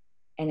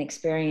and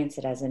experience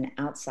it as an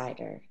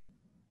outsider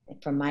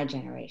from my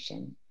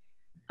generation,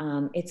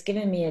 it's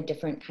given me a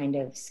different kind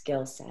of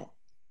skill set.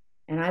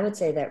 And I would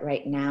say that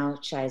right now,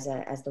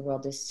 Shaiza, as the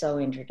world is so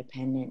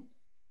interdependent,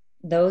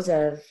 those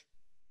of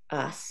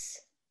us,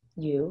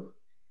 you,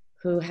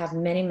 who have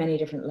many, many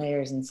different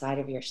layers inside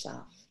of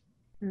yourself,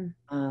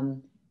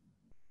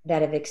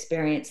 that have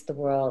experienced the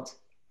world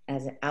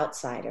as an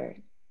outsider,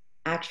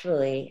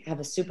 actually have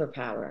a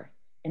superpower,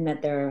 and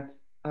that there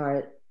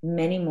are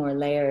many more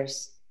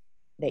layers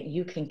that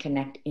you can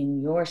connect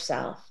in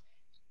yourself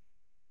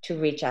to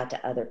reach out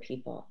to other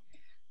people.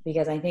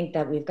 Because I think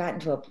that we've gotten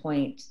to a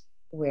point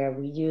where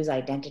we use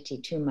identity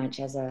too much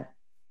as a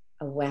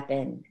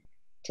weapon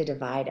to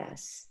divide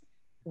us,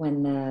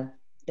 when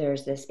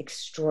there's this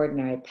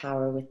extraordinary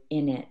power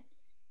within it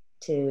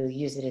to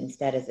use it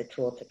instead as a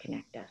tool to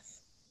connect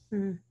us.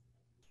 Mm.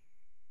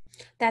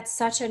 That's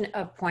such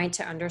a point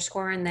to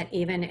underscore, and that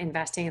even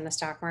investing in the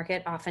stock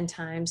market,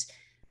 oftentimes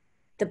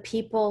the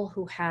people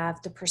who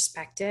have the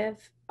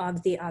perspective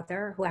of the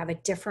other, who have a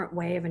different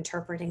way of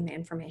interpreting the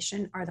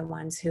information, are the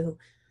ones who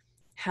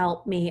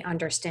help me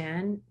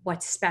understand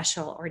what's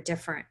special or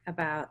different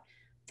about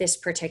this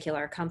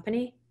particular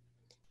company.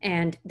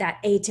 And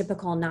that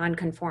atypical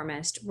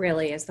nonconformist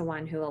really is the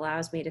one who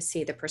allows me to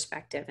see the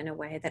perspective in a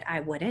way that I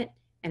wouldn't,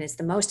 and is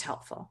the most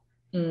helpful.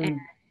 And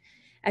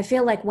I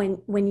feel like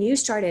when you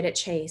started at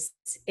Chase,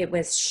 it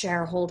was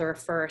shareholder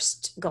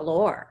first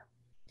galore,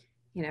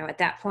 at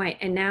that point.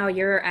 And now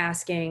you're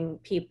asking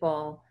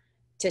people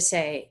to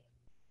say,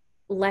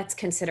 let's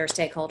consider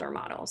stakeholder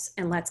models,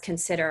 and let's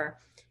consider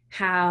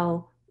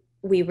how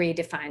we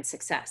redefine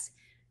success.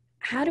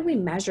 How do we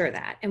measure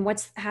that? And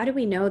how do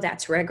we know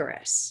that's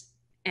rigorous?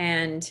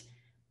 And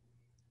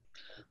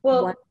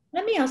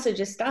let me also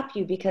just stop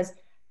you, because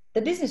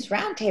the Business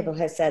Roundtable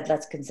has said,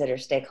 let's consider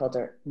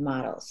stakeholder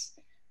models.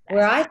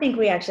 Where I think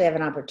we actually have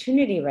an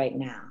opportunity right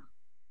now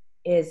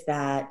is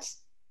that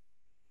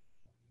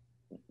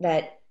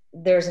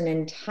there's an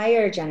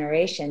entire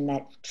generation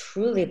that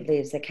truly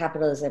believes that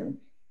capitalism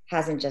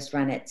hasn't just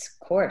run its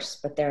course,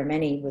 but there are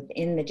many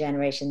within the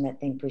generation that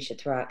think we should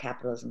throw out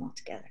capitalism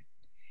altogether.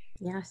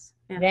 Yes.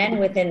 Yeah. Then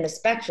within the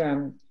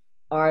spectrum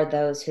are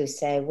those who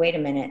say, wait a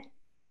minute,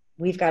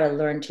 we've got to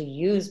learn to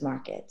use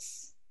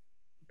markets,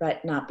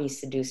 but not be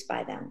seduced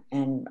by them.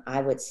 And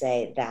I would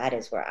say that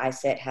is where I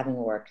sit, having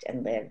worked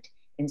and lived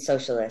in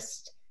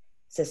socialist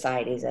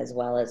societies as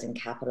well as in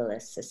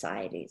capitalist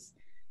societies.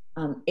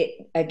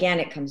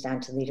 It comes down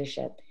to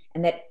leadership,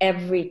 and that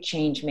every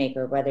change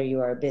maker, whether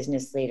you are a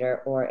business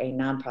leader or a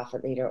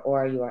nonprofit leader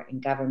or you are in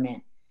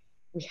government,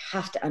 we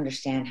have to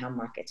understand how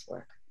markets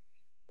work,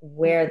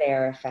 where they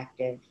are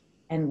effective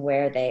and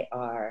where they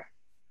are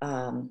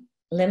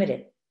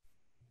limited,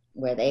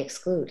 where they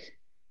exclude,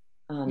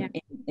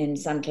 in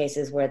some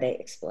cases where they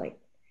exploit.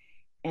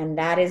 And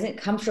that isn't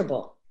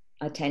comfortable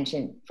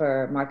attention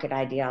for market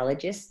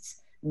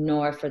ideologists,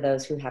 nor for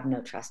those who have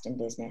no trust in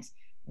business.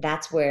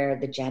 That's where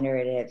the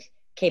generative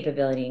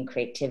capability and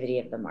creativity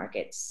of the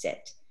markets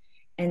sit.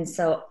 And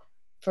so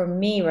for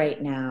me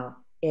right now,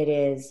 it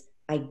is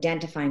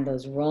identifying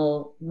those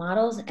role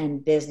models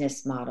and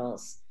business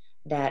models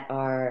that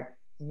are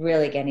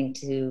really getting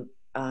to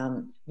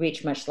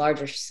reach much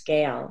larger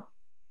scale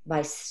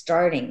by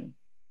starting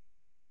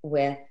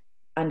with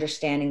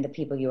understanding the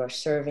people you are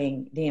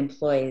serving, the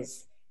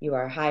employees you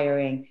are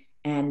hiring,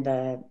 and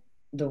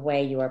the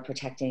way you are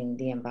protecting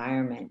the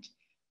environment,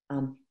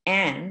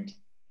 and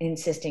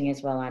insisting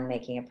as well on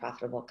making a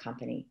profitable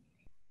company.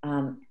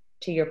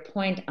 To your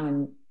point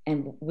on,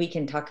 and we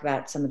can talk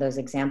about some of those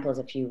examples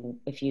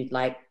if you'd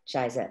like,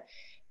 Shaiza.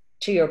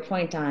 To your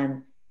point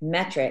on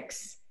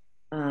metrics,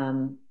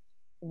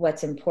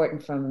 what's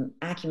important from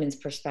Acumen's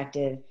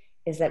perspective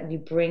is that we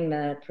bring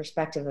the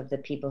perspective of the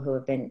people who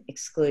have been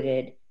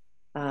excluded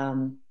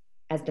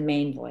as the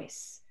main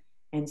voice.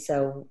 And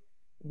so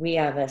we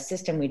have a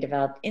system we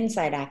developed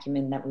inside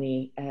Acumen that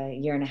we, a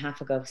year and a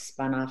half ago,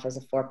 spun off as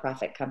a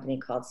for-profit company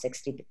called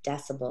 60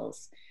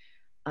 Decibels,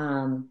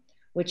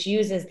 which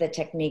uses the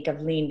technique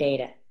of lean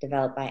data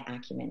developed by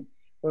Acumen,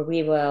 where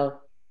we will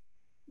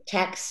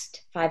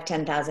text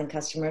 10,000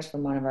 customers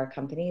from one of our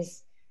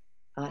companies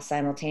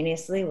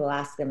simultaneously. We'll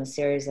ask them a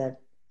series of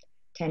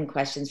 10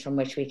 questions from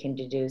which we can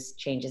deduce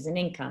changes in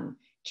income,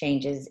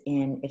 changes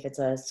in, if it's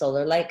a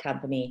solar light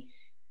company,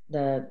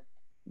 their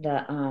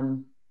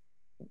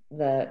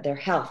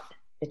health,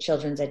 the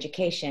children's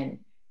education,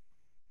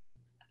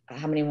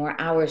 how many more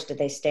hours do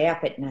they stay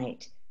up at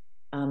night,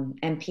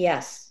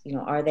 NPS,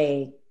 are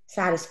they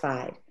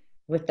satisfied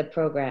with the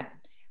program?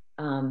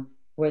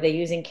 Were they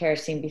using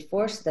kerosene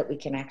before, so that we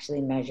can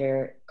actually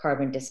measure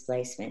carbon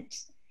displacement?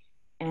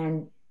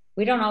 And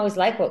we don't always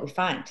like what we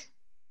find,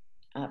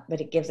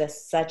 but it gives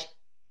us such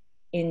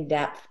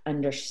in-depth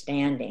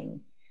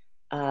understanding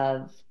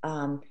of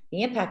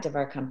the impact of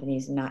our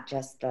companies, not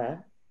just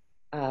the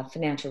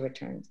financial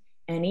returns.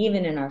 And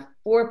even in our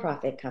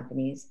for-profit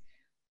companies,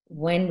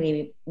 when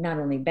we not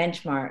only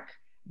benchmark,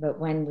 but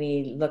when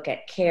we look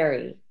at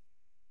carry,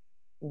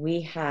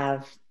 we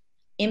have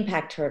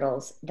impact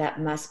hurdles that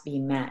must be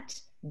met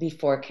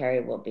before carry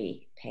will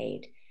be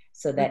paid,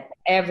 so that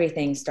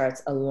everything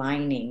starts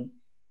aligning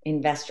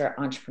investor,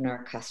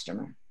 entrepreneur,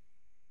 customer.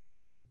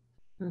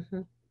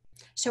 Mm-hmm.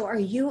 So are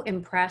you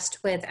impressed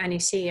with any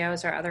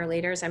CEOs or other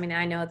leaders? I mean,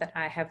 I know that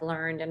I have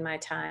learned in my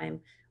time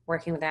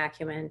working with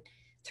Acumen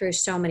through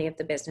so many of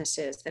the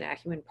businesses that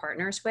Acumen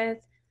partners with,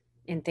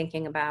 in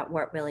thinking about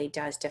what really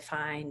does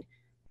define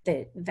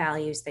the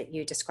values that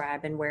you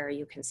describe and where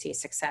you can see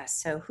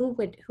success. So who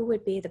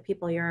would be the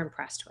people you're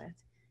impressed with?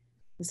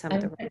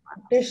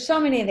 There's so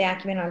many of the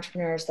Acumen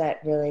entrepreneurs that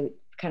really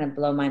kind of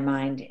blow my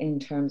mind in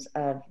terms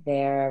of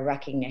their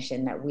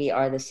recognition that we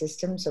are the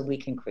system, so we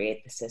can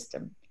create the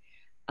system,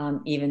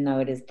 even though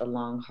it is the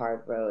long,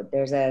 hard road.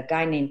 There's a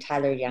guy named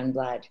Tyler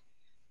Youngblood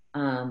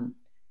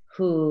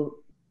who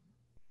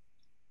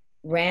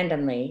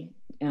randomly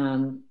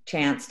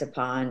chanced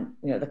upon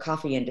the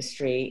coffee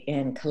industry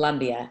in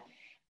Colombia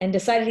and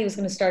decided he was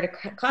going to start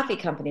a coffee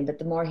company. But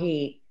the more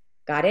he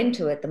got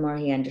into it, the more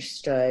he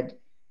understood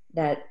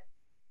that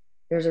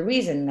there's a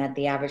reason that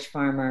the average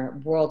farmer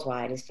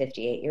worldwide is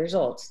 58 years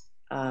old.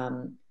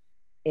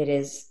 It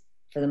is,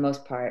 for the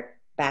most part,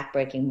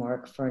 backbreaking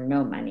work for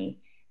no money.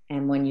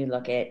 And when you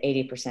look at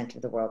 80%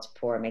 of the world's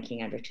poor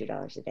making under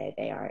 $2 a day,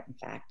 they are, in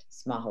fact,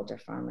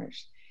 smallholder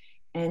farmers.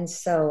 And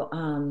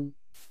so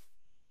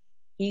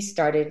he just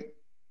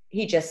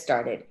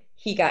started.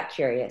 He got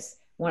curious.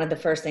 One of the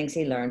first things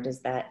he learned is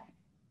that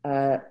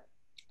a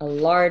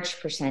large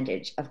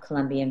percentage of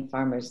Colombian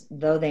farmers,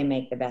 though they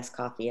make the best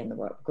coffee in the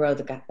world, grow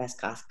the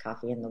best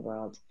coffee in the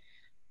world,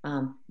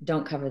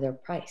 don't cover their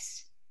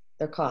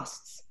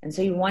costs. And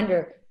so you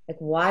wonder,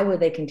 why would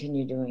they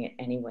continue doing it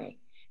anyway?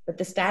 But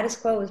the status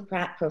quo is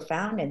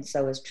profound, and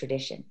so is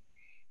tradition.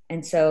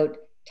 And so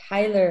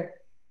Tyler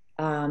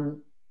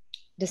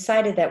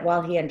decided that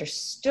while he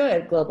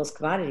understood global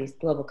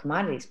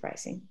commodities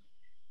pricing,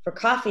 for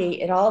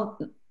coffee,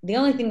 the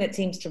only thing that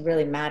seems to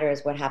really matter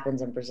is what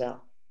happens in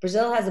Brazil.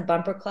 Brazil has a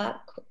bumper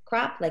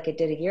crop like it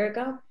did a year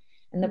ago,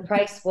 and the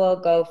price will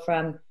go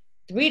from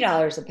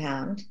 $3 a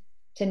pound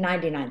to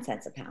 99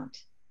 cents a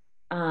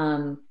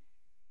pound,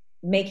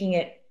 making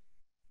it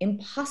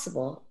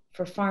impossible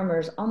for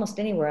farmers almost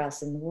anywhere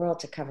else in the world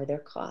to cover their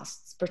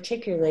costs,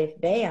 particularly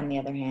if they, on the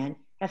other hand,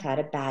 have had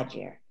a bad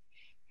year.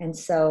 And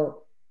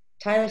so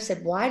Tyler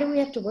said, why do we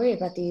have to worry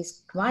about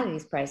these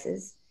commodities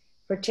prices,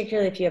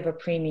 particularly if you have a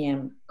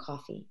premium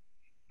coffee?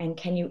 And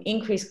can you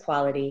increase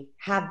quality,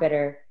 have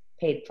better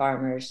paid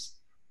farmers,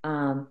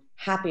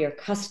 happier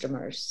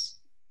customers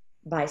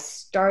by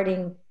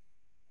starting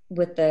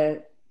with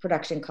the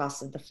production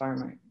costs of the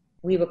farmer?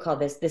 We would call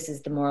this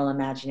is the moral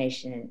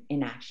imagination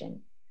in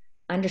action.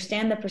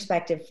 Understand the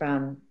perspective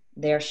from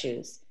their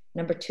shoes.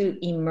 Number two,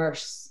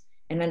 immerse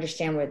and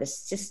understand where the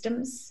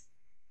systems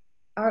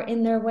are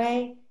in their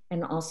way,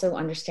 and also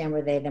understand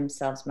where they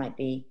themselves might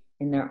be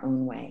in their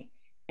own way.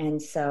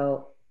 And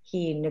so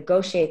he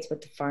negotiates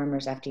with the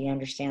farmers after he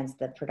understands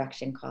the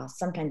production costs.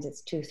 Sometimes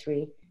it's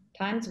 2-3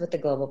 times what the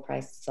global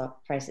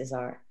prices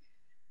are.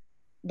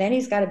 Then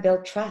he's got to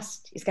build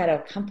trust. He's got to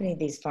accompany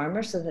these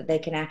farmers so that they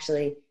can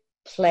actually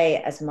play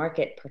as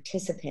market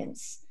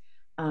participants,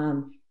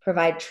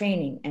 provide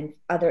training and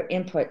other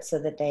input so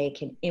that they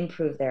can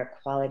improve their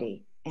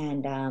quality.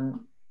 And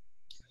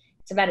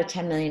it's about a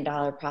 $10 million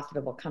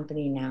profitable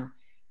company now.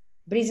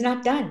 But he's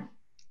not done,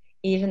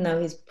 even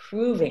though he's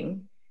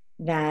proving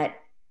that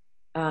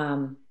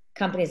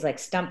companies like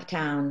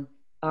Stumptown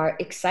are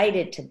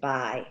excited to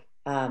buy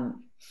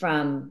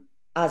from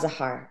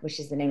Azahar, which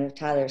is the name of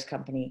Tyler's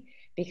company,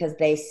 because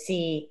they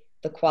see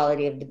the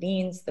quality of the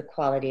beans, the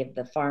quality of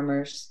the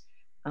farmers,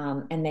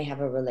 and they have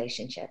a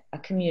relationship, a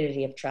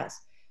community of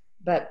trust.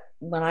 But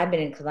when I've been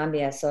in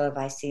Colombia, so have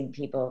I seen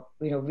people,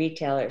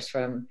 retailers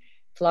from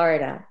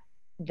Florida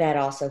that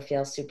also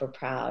feel super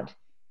proud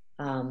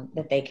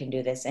that they can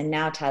do this. And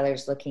now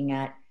Tyler's looking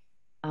at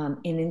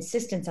an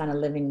insistence on a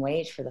living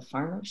wage for the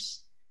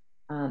farmers,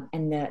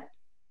 and the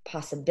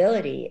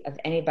possibility of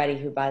anybody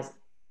who buys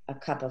a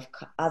cup of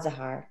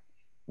Azahar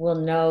will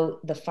know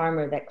the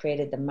farmer that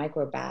created the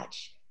micro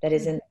batch that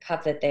is in the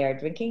cup that they are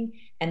drinking,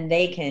 and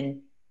they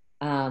can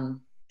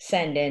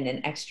send in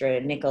an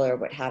extra nickel or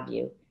what have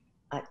you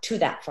to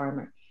that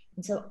farmer.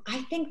 And so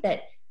I think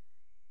that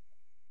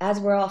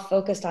as we're all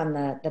focused on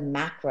the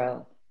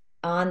macro,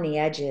 on the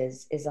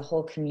edges is a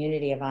whole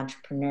community of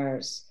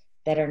entrepreneurs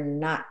that are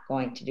not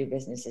going to do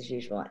business as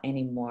usual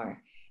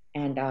anymore,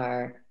 and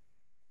are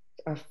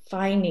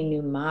finding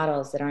new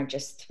models that aren't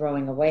just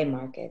throwing away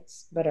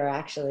markets, but are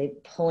actually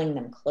pulling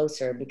them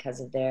closer because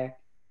of their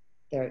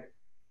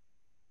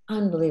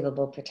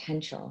unbelievable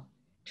potential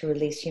to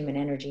release human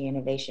energy,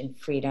 innovation,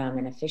 freedom,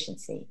 and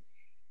efficiency.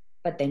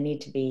 But they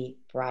need to be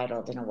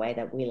bridled in a way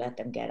that we let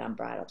them get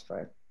unbridled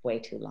for way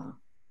too long.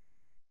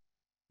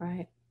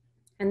 Right.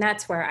 And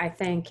that's where I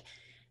think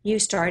you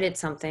started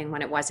something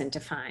when it wasn't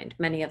defined.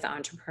 Many of the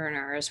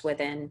entrepreneurs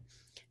within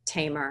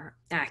Tamer,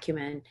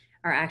 Acumen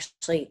are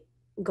actually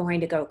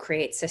going to go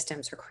create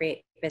systems or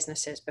create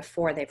businesses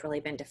before they've really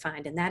been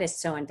defined. And that is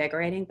so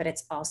invigorating, but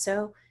it's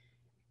also,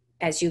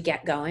 as you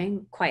get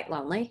going, quite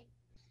lonely.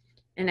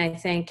 And I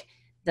think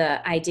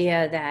the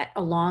idea that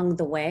along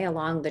the way,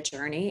 along the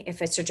journey,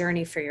 if it's a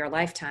journey for your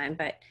lifetime,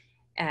 but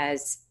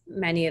as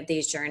many of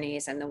these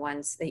journeys and the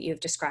ones that you've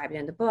described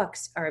in the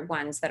books are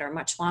ones that are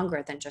much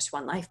longer than just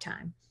one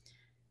lifetime.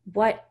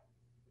 What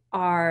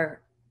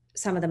are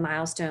some of the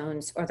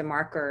milestones or the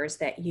markers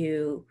that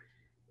you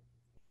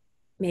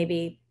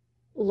maybe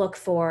look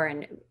for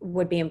and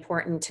would be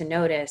important to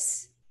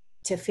notice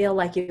to feel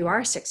like you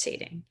are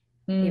succeeding,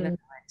 even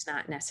though it's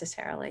not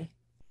necessarily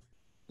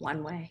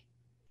one way?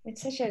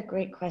 It's such a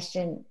great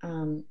question,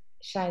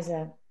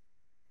 Shaiza.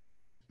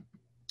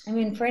 I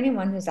mean, for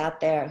anyone who's out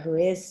there who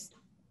is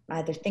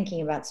either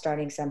thinking about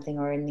starting something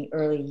or in the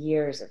early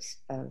years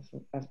of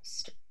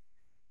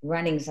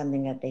running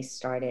something that they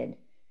started,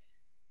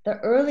 the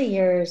early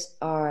years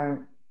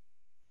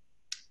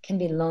can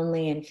be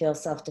lonely and feel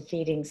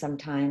self-defeating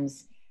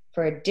sometimes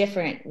for a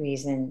different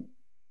reason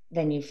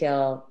than you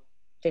feel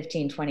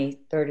 15, 20,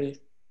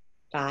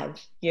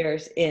 35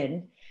 years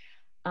in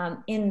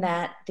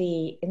that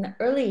in the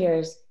early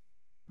years,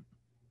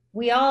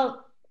 we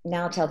all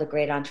now tell the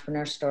great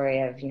entrepreneur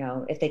story of,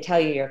 if they tell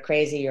you you're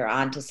crazy, you're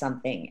onto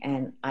something.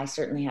 And I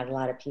certainly had a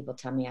lot of people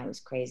tell me I was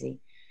crazy.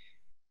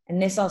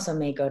 And this also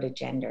may go to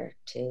gender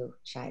too,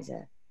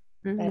 Shaiza.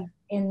 Mm-hmm. But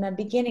in the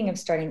beginning of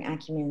starting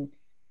Acumen,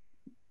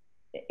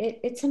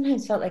 it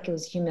sometimes felt like it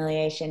was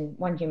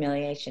one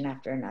humiliation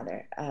after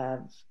another.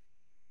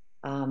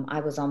 I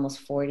was almost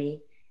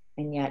 40,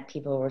 and yet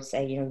people would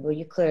say, well,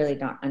 you clearly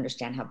don't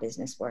understand how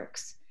business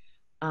works.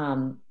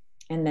 And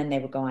then they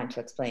would go on to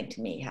explain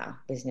to me how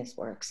business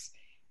works.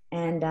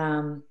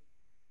 And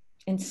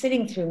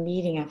sitting through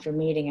meeting after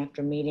meeting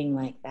after meeting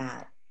like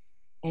that,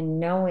 and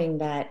knowing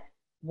that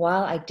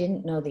while I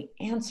didn't know the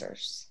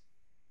answers,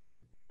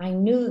 I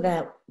knew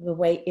that the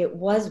way it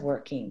was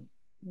working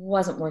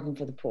wasn't working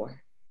for the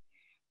poor.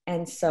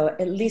 And so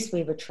at least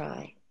we would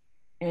try.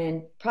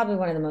 And probably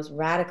one of the most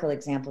radical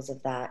examples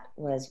of that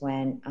was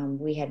when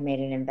we had made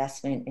an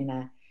investment in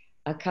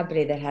a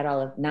company that had all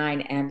of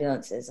 9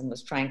 ambulances and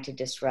was trying to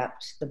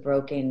disrupt the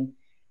broken,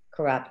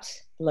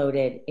 corrupt,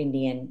 bloated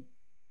Indian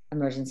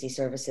emergency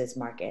services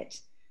market.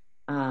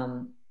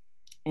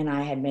 And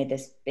I had made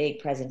this big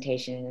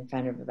presentation in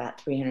front of about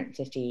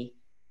 350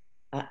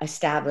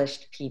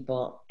 established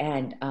people.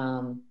 And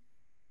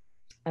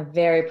a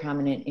very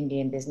prominent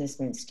Indian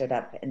businessman stood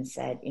up and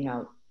said,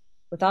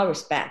 with all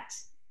respect,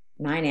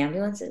 9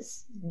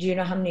 ambulances? Do you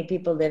know how many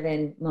people live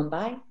in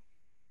Mumbai?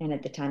 And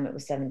at the time it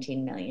was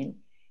 17 million.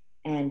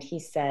 And he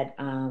said,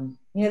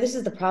 this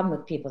is the problem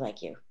with people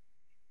like you.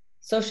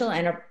 Social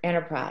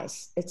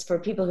enterprise. It's for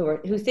people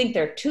who think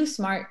they're too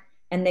smart,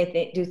 and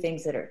they do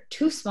things that are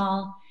too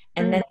small,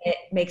 and then it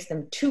makes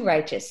them too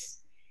righteous.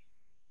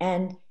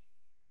 And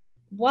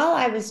while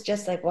I was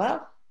just like,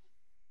 well,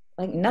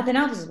 like nothing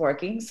else is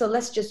working, so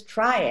let's just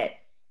try it,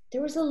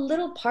 there was a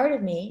little part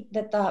of me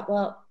that thought,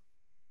 well,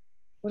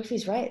 what if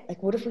he's right?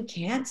 Like, what if we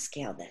can't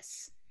scale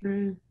this?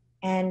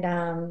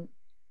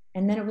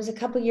 And then it was a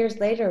couple years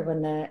later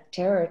when the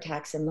terror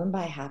attacks in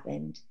Mumbai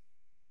happened.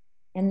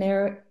 And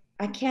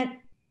I can't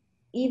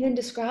even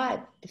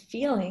describe the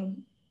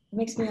feeling, it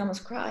makes me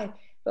almost cry,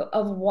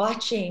 of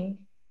watching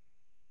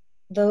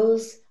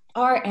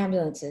our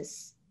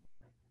ambulances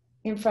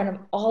in front of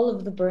all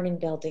of the burning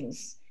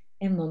buildings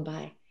in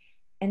Mumbai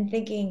and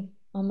thinking,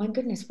 oh my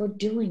goodness, we're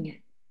doing it.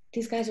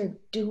 These guys are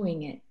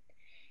doing it.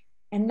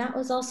 And that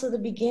was also the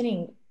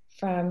beginning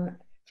for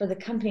the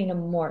company to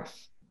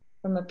morph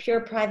from a pure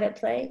private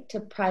play to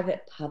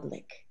private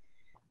public.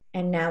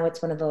 And now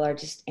it's one of the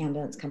largest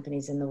ambulance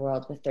companies in the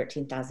world with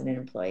 13,000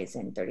 employees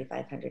and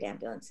 3,500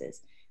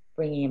 ambulances,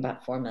 bringing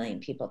about 4 million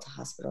people to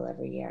hospital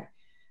every year.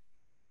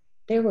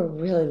 There were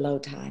really low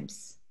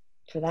times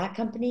for that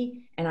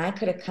company, and I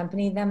could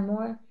accompany them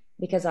more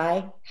because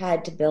I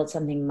had to build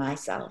something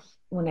myself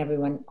when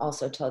everyone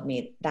also told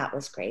me that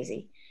was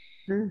crazy.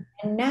 And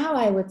now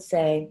I would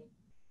say,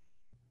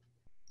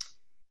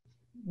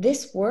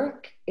 this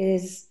work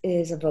is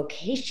a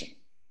vocation.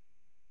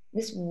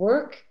 This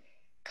work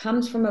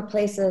comes from a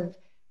place of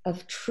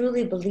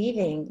truly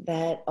believing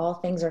that all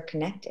things are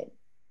connected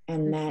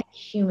and that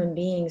human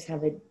beings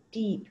have a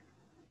deep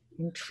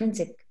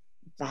intrinsic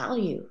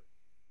value,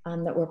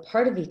 that we're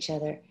part of each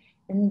other.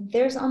 And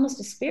there's almost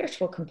a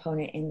spiritual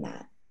component in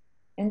that.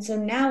 And so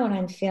now when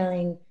I'm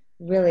feeling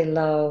really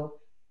low,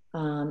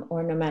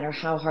 or no matter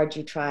how hard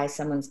you try,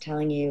 someone's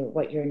telling you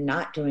what you're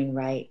not doing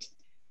right.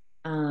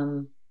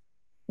 Now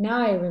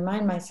I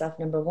remind myself,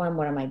 number one,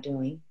 what am I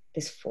doing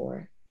this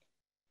for?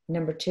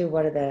 Number two,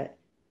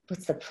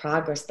 what's the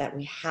progress that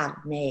we have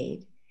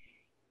made?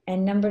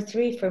 And number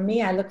three, for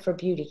me, I look for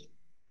beauty.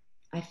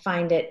 I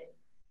find it,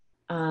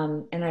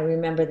 and I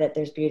remember that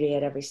there's beauty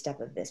at every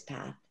step of this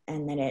path,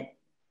 and that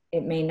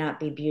it may not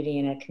be beauty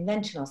in a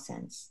conventional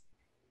sense,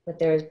 but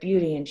there is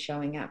beauty in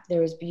showing up.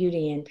 There is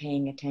beauty in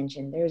paying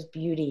attention. There is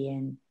beauty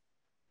in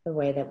the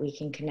way that we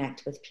can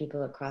connect with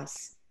people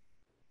across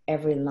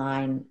every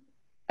line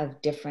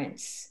of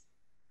difference,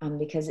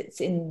 because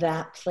it's in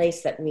that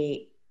place that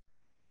we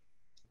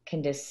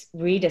can just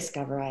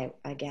rediscover,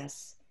 I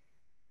guess,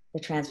 the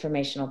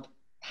transformational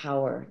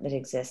power that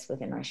exists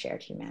within our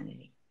shared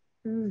humanity.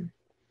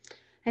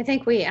 I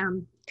think we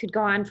could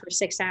go on for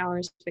 6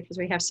 hours because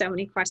we have so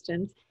many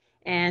questions,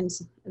 and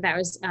that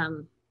was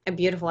a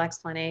beautiful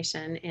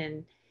explanation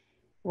in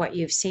what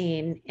you've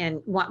seen.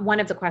 And one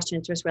of the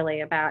questions was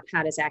really about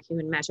how does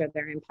Acumen measure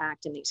their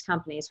impact in these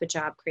companies with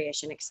job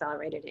creation,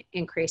 accelerated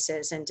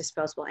increases in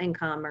disposable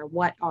income, or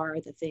what are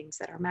the things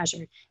that are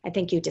measured? I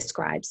think you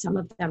described some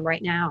of them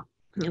right now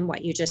in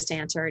what you just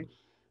answered,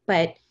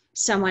 but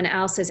someone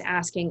else is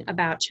asking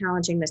about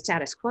challenging the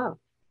status quo.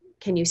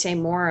 Can you say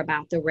more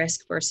about the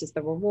risk versus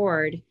the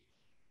reward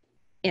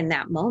in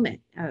that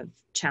moment of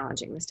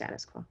challenging the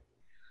status quo?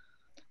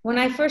 When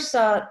I first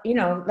saw,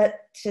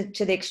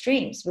 to the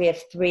extremes, we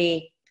have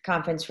 3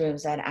 conference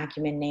rooms at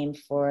Acumen named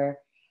for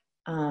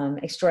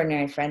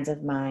extraordinary friends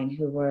of mine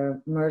who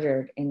were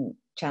murdered in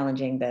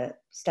challenging the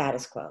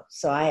status quo.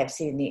 So I have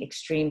seen the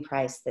extreme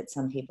price that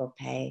some people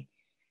pay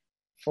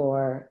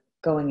for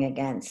going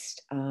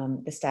against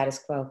the status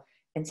quo.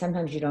 And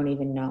sometimes you don't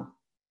even know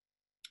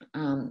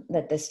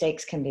that the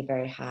stakes can be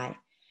very high.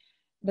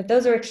 But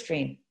those are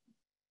extreme.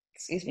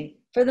 Excuse me.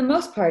 For the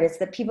most part, it's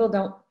that people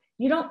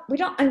we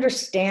don't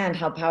understand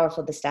how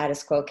powerful the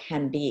status quo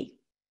can be.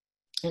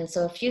 And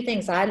so a few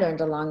things I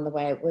learned along the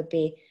way would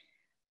be,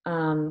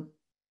 you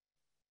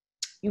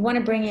want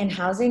to bring in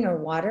housing or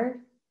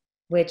water,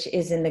 which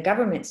is in the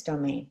government's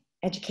domain,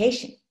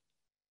 education.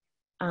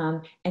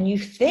 And you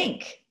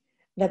think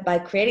that by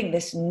creating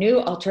this new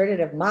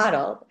alternative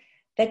model,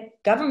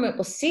 that government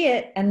will see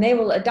it and they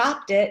will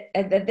adopt it,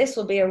 and that this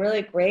will be a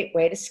really great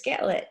way to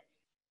scale it.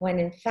 When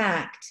in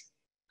fact,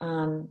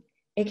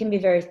 it can be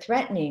very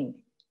threatening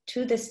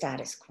to the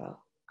status quo.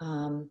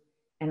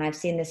 And I've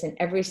seen this in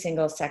every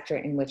single sector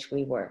in which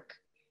we work,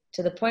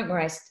 to the point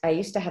where I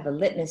used to have a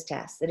litmus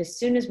test that as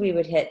soon as we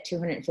would hit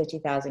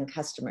 250,000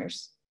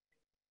 customers,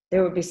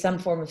 there would be some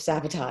form of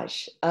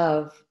sabotage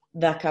of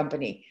the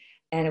company.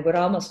 And it would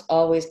almost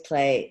always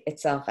play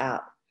itself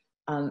out.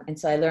 And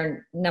so I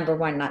learned, number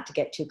one, not to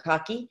get too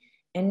cocky.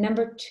 And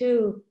number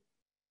two,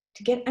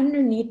 to get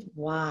underneath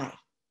why.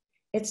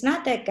 It's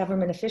not that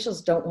government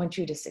officials don't want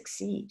you to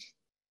succeed,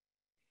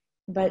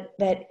 but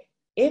that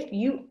if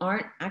you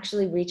aren't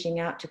actually reaching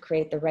out to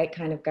create the right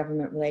kind of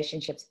government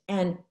relationships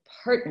and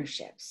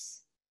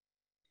partnerships,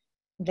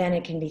 then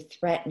it can be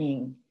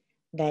threatening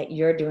that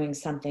you're doing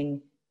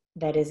something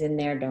that is in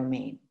their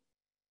domain.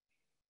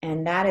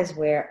 And that is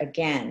where,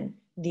 again,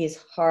 these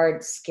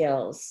hard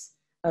skills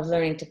of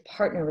learning to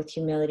partner with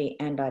humility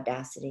and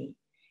audacity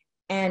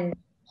and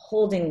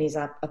holding these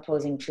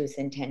opposing truth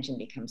and tension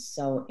becomes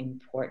so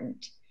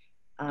important.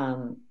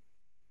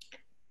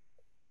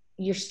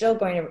 You're still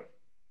going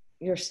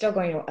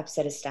to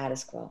upset a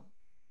status quo.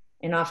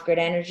 In off-grid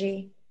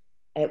energy,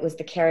 it was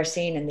the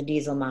kerosene and the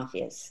diesel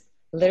mafias.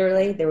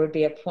 Literally, there would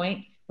be a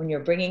point when you're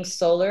bringing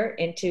solar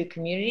into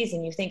communities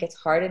and you think it's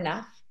hard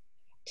enough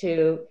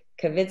to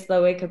convince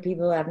low-income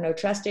people who have no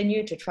trust in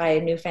you to try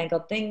a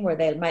newfangled thing where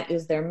they might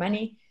lose their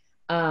money.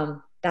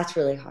 That's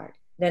really hard.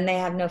 Then they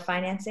have no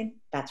financing.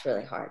 That's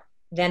really hard.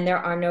 Then there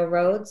are no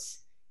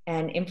roads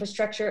and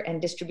infrastructure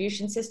and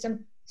distribution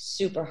system.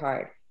 Super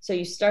hard. So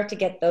you start to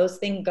get those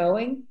things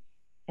going,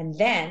 and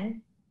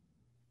then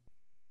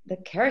the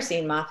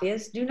kerosene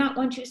mafias do not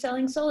want you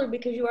selling solar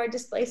because you are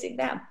displacing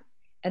them.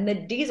 And the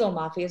diesel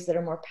mafias that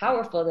are more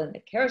powerful than the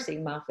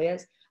kerosene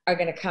mafias are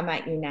going to come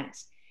at you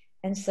next.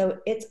 And so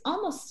it's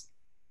almost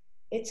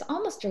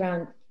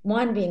around,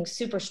 one, being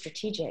super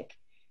strategic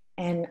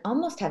and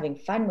almost having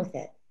fun with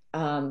it,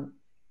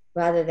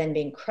 rather than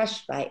being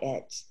crushed by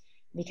it.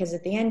 Because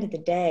at the end of the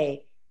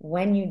day,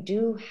 when you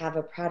do have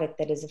a product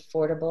that is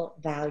affordable,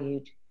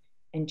 valued,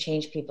 and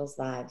change people's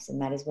lives,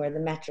 and that is where the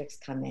metrics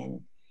come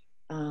in,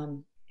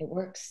 it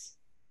works.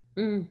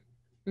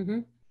 Mm-hmm.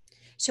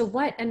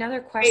 So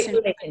another question?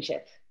 Great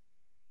relationship.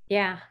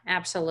 Yeah,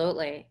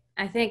 absolutely.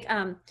 I think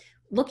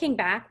looking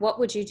back, what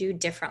would you do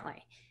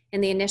differently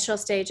in the initial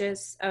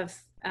stages of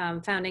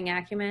founding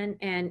Acumen?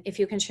 And if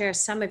you can share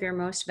some of your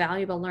most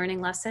valuable learning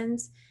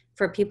lessons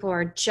for people who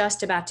are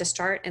just about to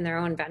start in their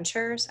own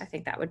ventures, I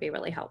think that would be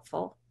really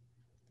helpful.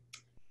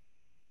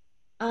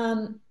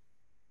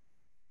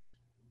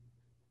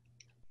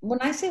 when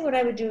I say what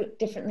I would do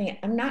differently,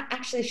 I'm not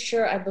actually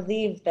sure I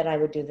believe that I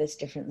would do this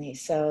differently.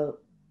 So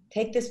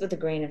take this with a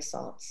grain of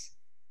salt.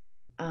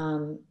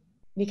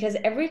 Because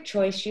every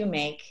choice you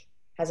make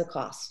has a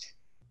cost.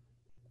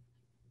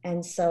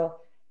 And so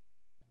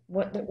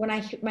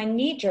my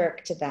knee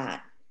jerk to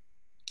that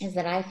is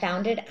that I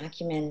founded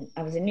Acumen.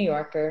 I was a New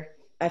Yorker.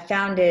 I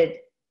founded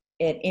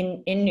it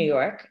in New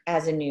York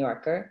as a New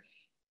Yorker.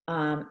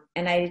 And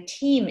I had a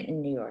team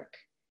in New York.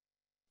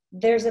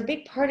 There's a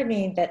big part of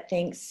me that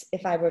thinks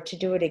if I were to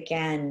do it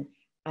again,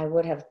 I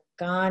would have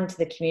gone to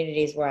the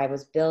communities where I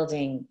was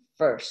building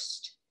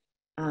first,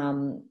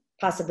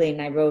 possibly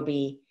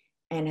Nairobi,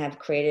 and have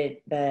created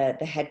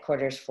the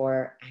headquarters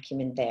for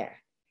Acumen there.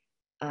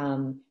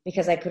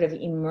 Because I could have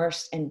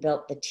immersed and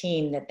built the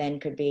team that then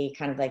could be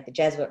kind of like the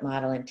Jesuit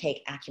model and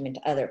take Acumen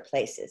to other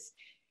places.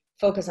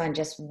 Focus on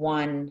just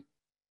one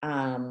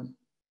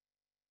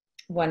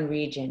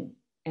region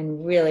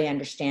and really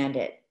understand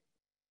it.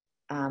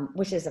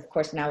 Which is, of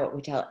course, now what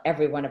we tell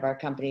every one of our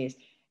companies: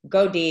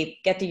 go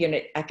deep, get the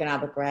unit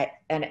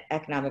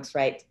economics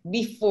right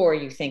before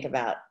you think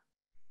about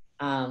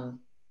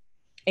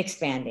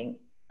expanding.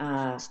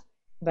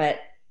 But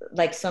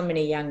like so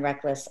many young,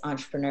 reckless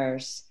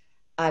entrepreneurs,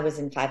 I was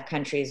in 5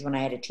 countries when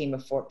I had a team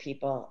of 4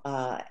 people,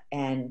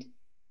 and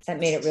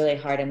that made it really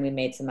hard, and we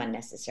made some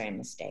unnecessary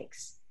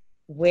mistakes.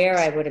 Where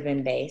I would have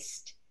been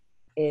based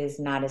is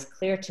not as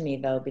clear to me,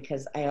 though,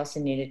 because I also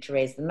needed to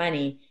raise the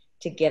money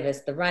to give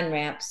us the run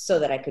ramp so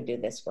that I could do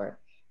this work.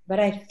 But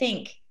I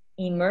think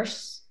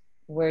immerse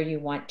where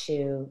you want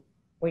to,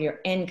 where your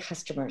end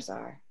customers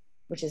are,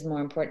 which is more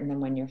important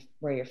than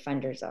where your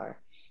funders are.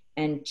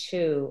 And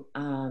 2,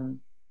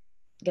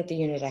 get the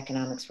unit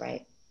economics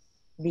right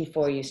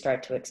before you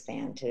start to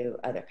expand to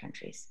other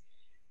countries.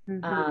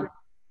 Mm-hmm.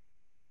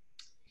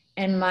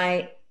 And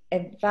my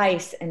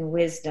advice and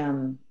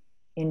wisdom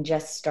in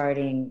just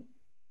starting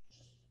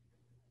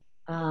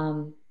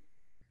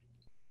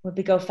would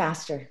be go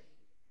faster.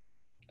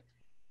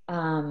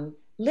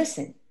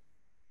 Listen.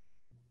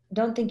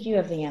 Don't think you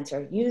have the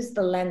answer. Use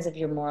the lens of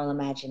your moral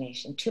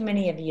imagination. Too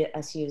many of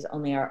us use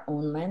only our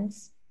own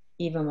lens,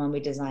 even when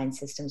we design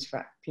systems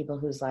for people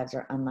whose lives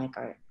are unlike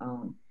our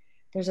own.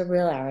 There's a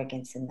real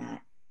arrogance in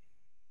that.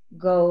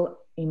 Go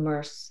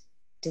immerse,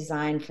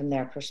 design from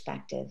their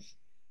perspective,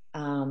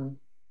 and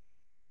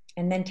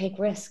then take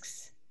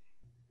risks.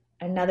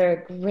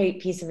 Another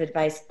great piece of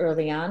advice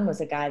early on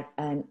was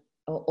an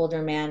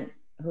older man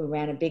who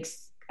ran a big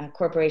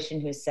corporation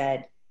who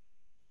said,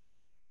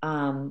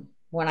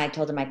 when I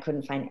told him I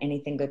couldn't find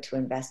anything good to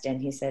invest in,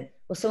 he said,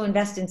 well, so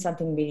invest in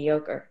something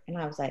mediocre. And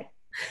I was like,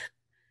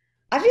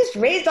 I've just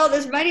raised all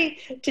this money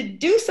to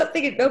do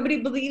something that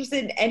nobody believes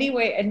in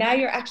anyway. And now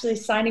you're actually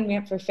signing me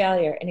up for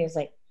failure. And he was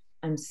like,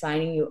 I'm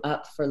signing you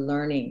up for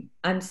learning.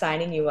 I'm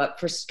signing you up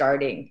for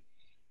starting.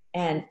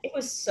 And it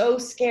was so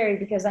scary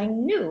because I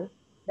knew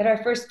that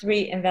our first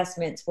 3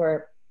 investments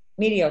were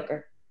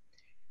mediocre.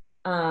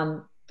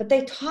 But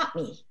they taught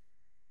me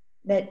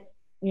that,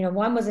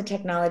 one was a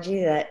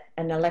technology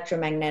an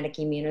electromagnetic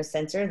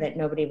immunosensor that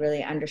nobody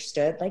really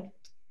understood. Like,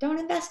 don't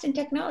invest in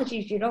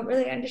technologies you don't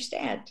really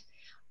understand.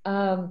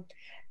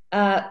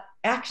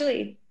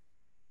 Actually,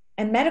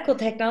 and medical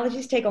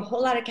technologies take a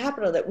whole lot of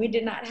capital that we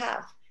did not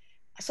have.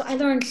 So I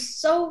learned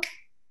so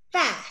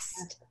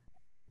fast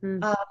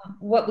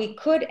what we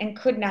could and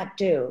could not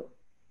do.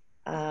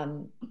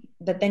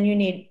 But then you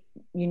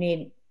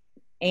need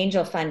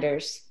angel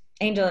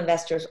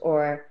investors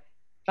or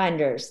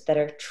funders that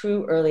are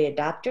true early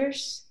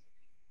adopters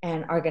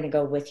and are going to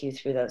go with you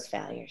through those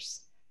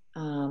failures.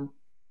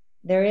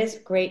 There is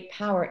great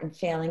power in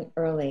failing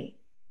early,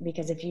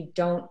 because if you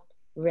don't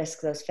risk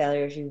those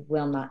failures, you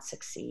will not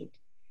succeed.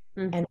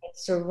 Mm-hmm. And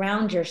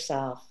surround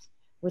yourself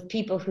with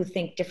people who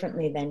think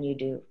differently than you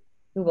do,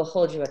 who will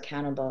hold you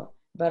accountable,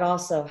 but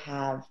also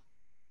have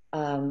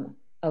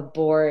a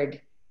board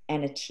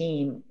and a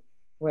team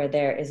where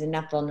there is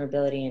enough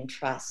vulnerability and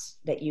trust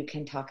that you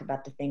can talk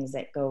about the things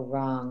that go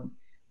wrong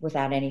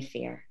without any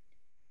fear.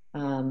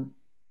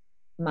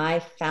 My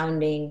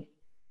founding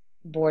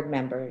board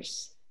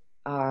members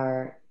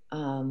are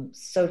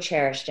so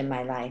cherished in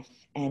my life,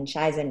 and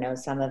Shaiza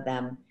knows some of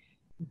them,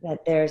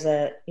 that there's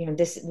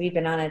we've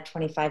been on a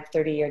 25,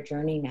 30-year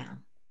journey now.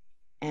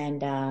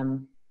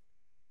 And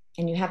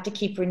you have to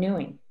keep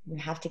renewing. You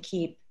have to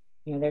keep,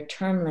 there are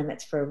term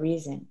limits for a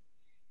reason,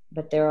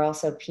 but there are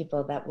also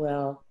people that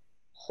will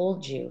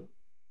hold you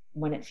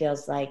when it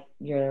feels like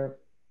you're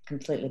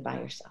completely by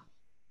yourself.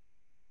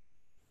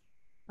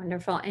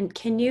 Wonderful. And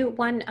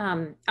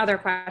one other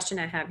question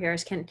I have here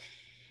is, can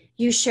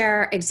you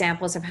share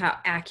examples of how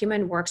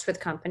Acumen works with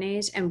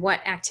companies and what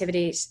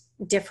activities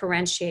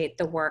differentiate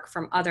the work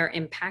from other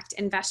impact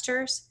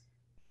investors?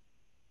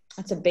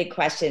 That's a big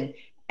question,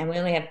 and we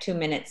only have 2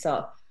 minutes.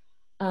 So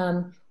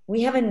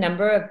we have a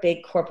number of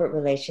big corporate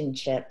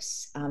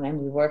relationships, and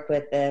we work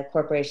with the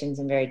corporations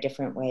in very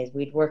different ways.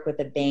 We'd work with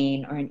a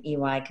Bain or an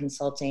EY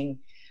Consulting,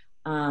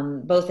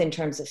 both in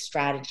terms of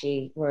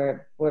strategy.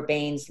 We're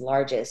Bain's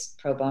largest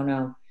pro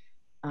bono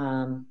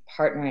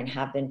partner and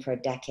have been for a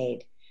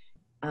decade.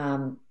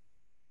 And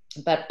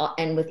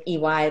with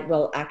EY,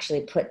 we'll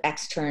actually put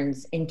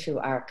externs into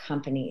our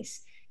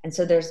companies. And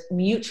so there's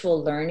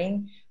mutual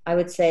learning. I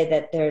would say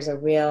that there's a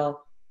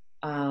real,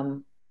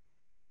 the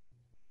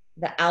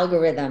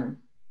algorithm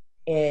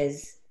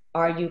is,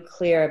 are you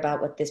clear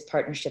about what this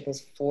partnership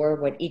is for,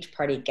 what each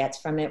party gets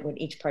from it, what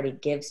each party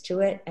gives to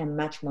it, and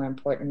much more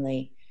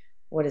importantly,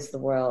 what does the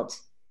world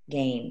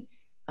gain?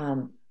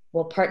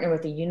 We'll partner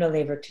with a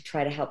Unilever to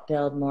try to help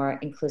build more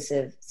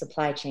inclusive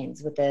supply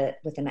chains. With an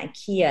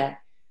IKEA,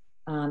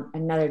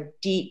 another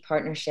deep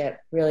partnership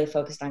really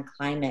focused on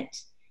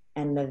climate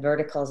and the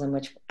verticals in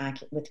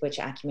with which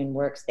Acumen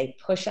works. They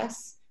push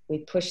us, we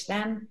push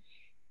them,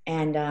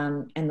 and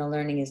the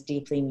learning is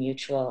deeply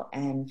mutual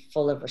and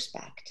full of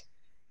respect.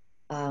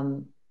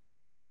 I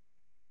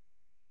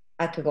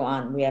could go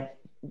on.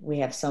 We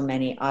have so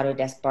many: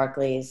 Autodesk,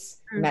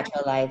 Barclays,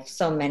 MetroLife,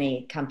 so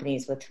many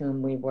companies with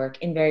whom we work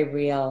in very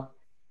real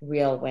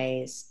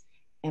ways.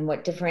 And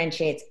what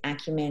differentiates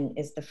Acumen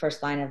is the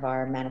first line of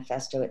our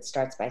manifesto. It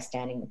starts by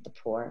standing with the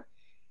poor.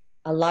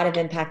 A lot of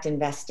impact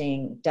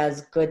investing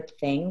does good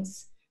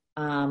things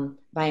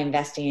by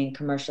investing in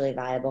commercially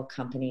viable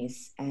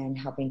companies and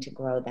helping to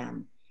grow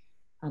them.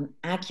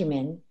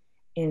 Acumen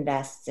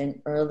invests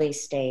in early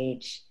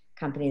stage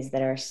companies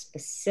that are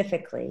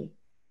specifically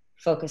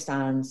focused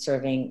on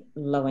serving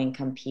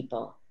low-income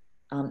people.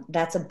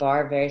 That's a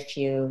bar very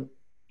few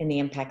in the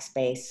impact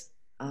space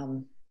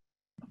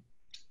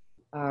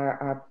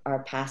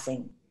are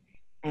passing.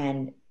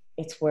 And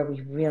it's where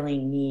we really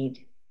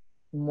need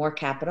more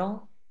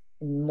capital,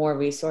 more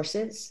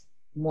resources,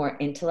 more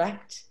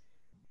intellect,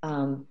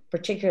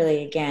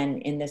 particularly again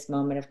in this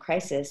moment of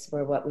crisis,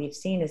 where what we've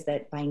seen is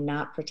that by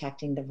not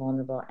protecting the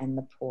vulnerable and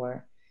the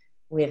poor,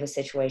 we have a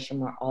situation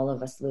where all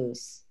of us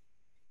lose.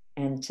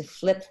 And to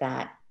flip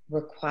that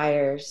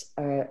requires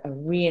a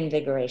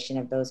reinvigoration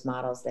of those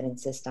models that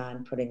insist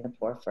on putting the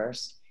poor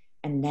first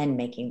and then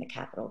making the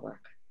capital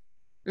work.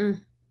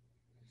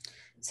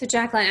 So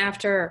Jacqueline,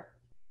 after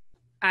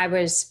I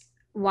was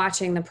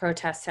watching the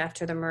protests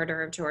after the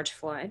murder of George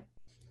Floyd,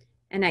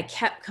 and I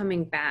kept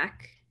coming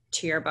back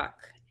to your book,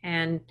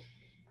 and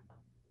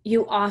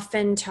you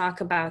often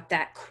talk about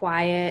that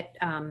quiet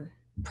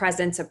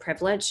presence of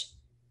privilege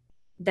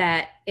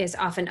that is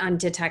often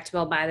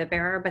undetectable by the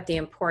bearer, but the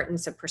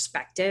importance of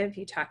perspective.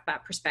 You talk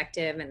about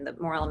perspective and the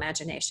moral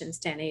imagination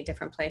standing in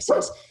different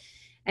places.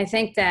 I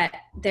think that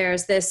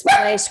there's this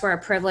place where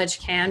privilege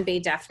can be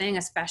deafening,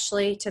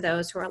 especially to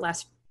those who are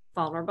less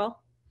vulnerable.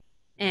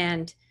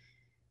 And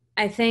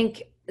I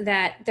think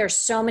that there's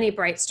so many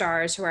bright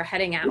stars who are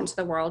heading out into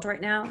the world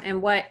right now,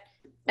 and what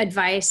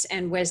advice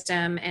and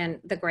wisdom and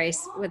the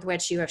grace with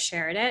which you have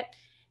shared it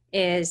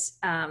is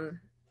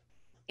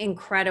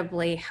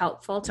incredibly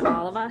helpful to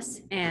all of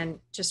us. And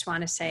just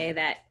want to say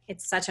that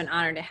it's such an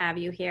honor to have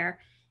you here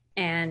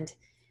and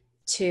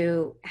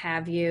to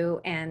have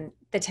you and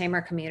the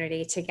Tamer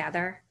community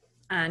together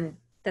on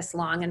this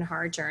long and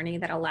hard journey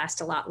that'll last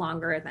a lot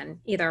longer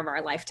than either of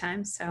our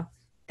lifetimes. So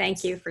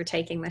thank you for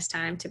taking this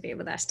time to be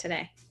with us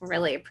today.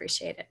 Really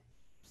appreciate it.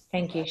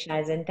 Thank you,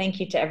 Shaiza, and thank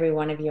you to every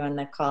one of you on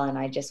the call. And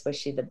I just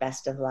wish you the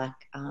best of luck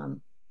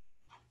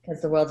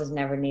because the world has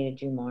never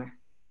needed you more.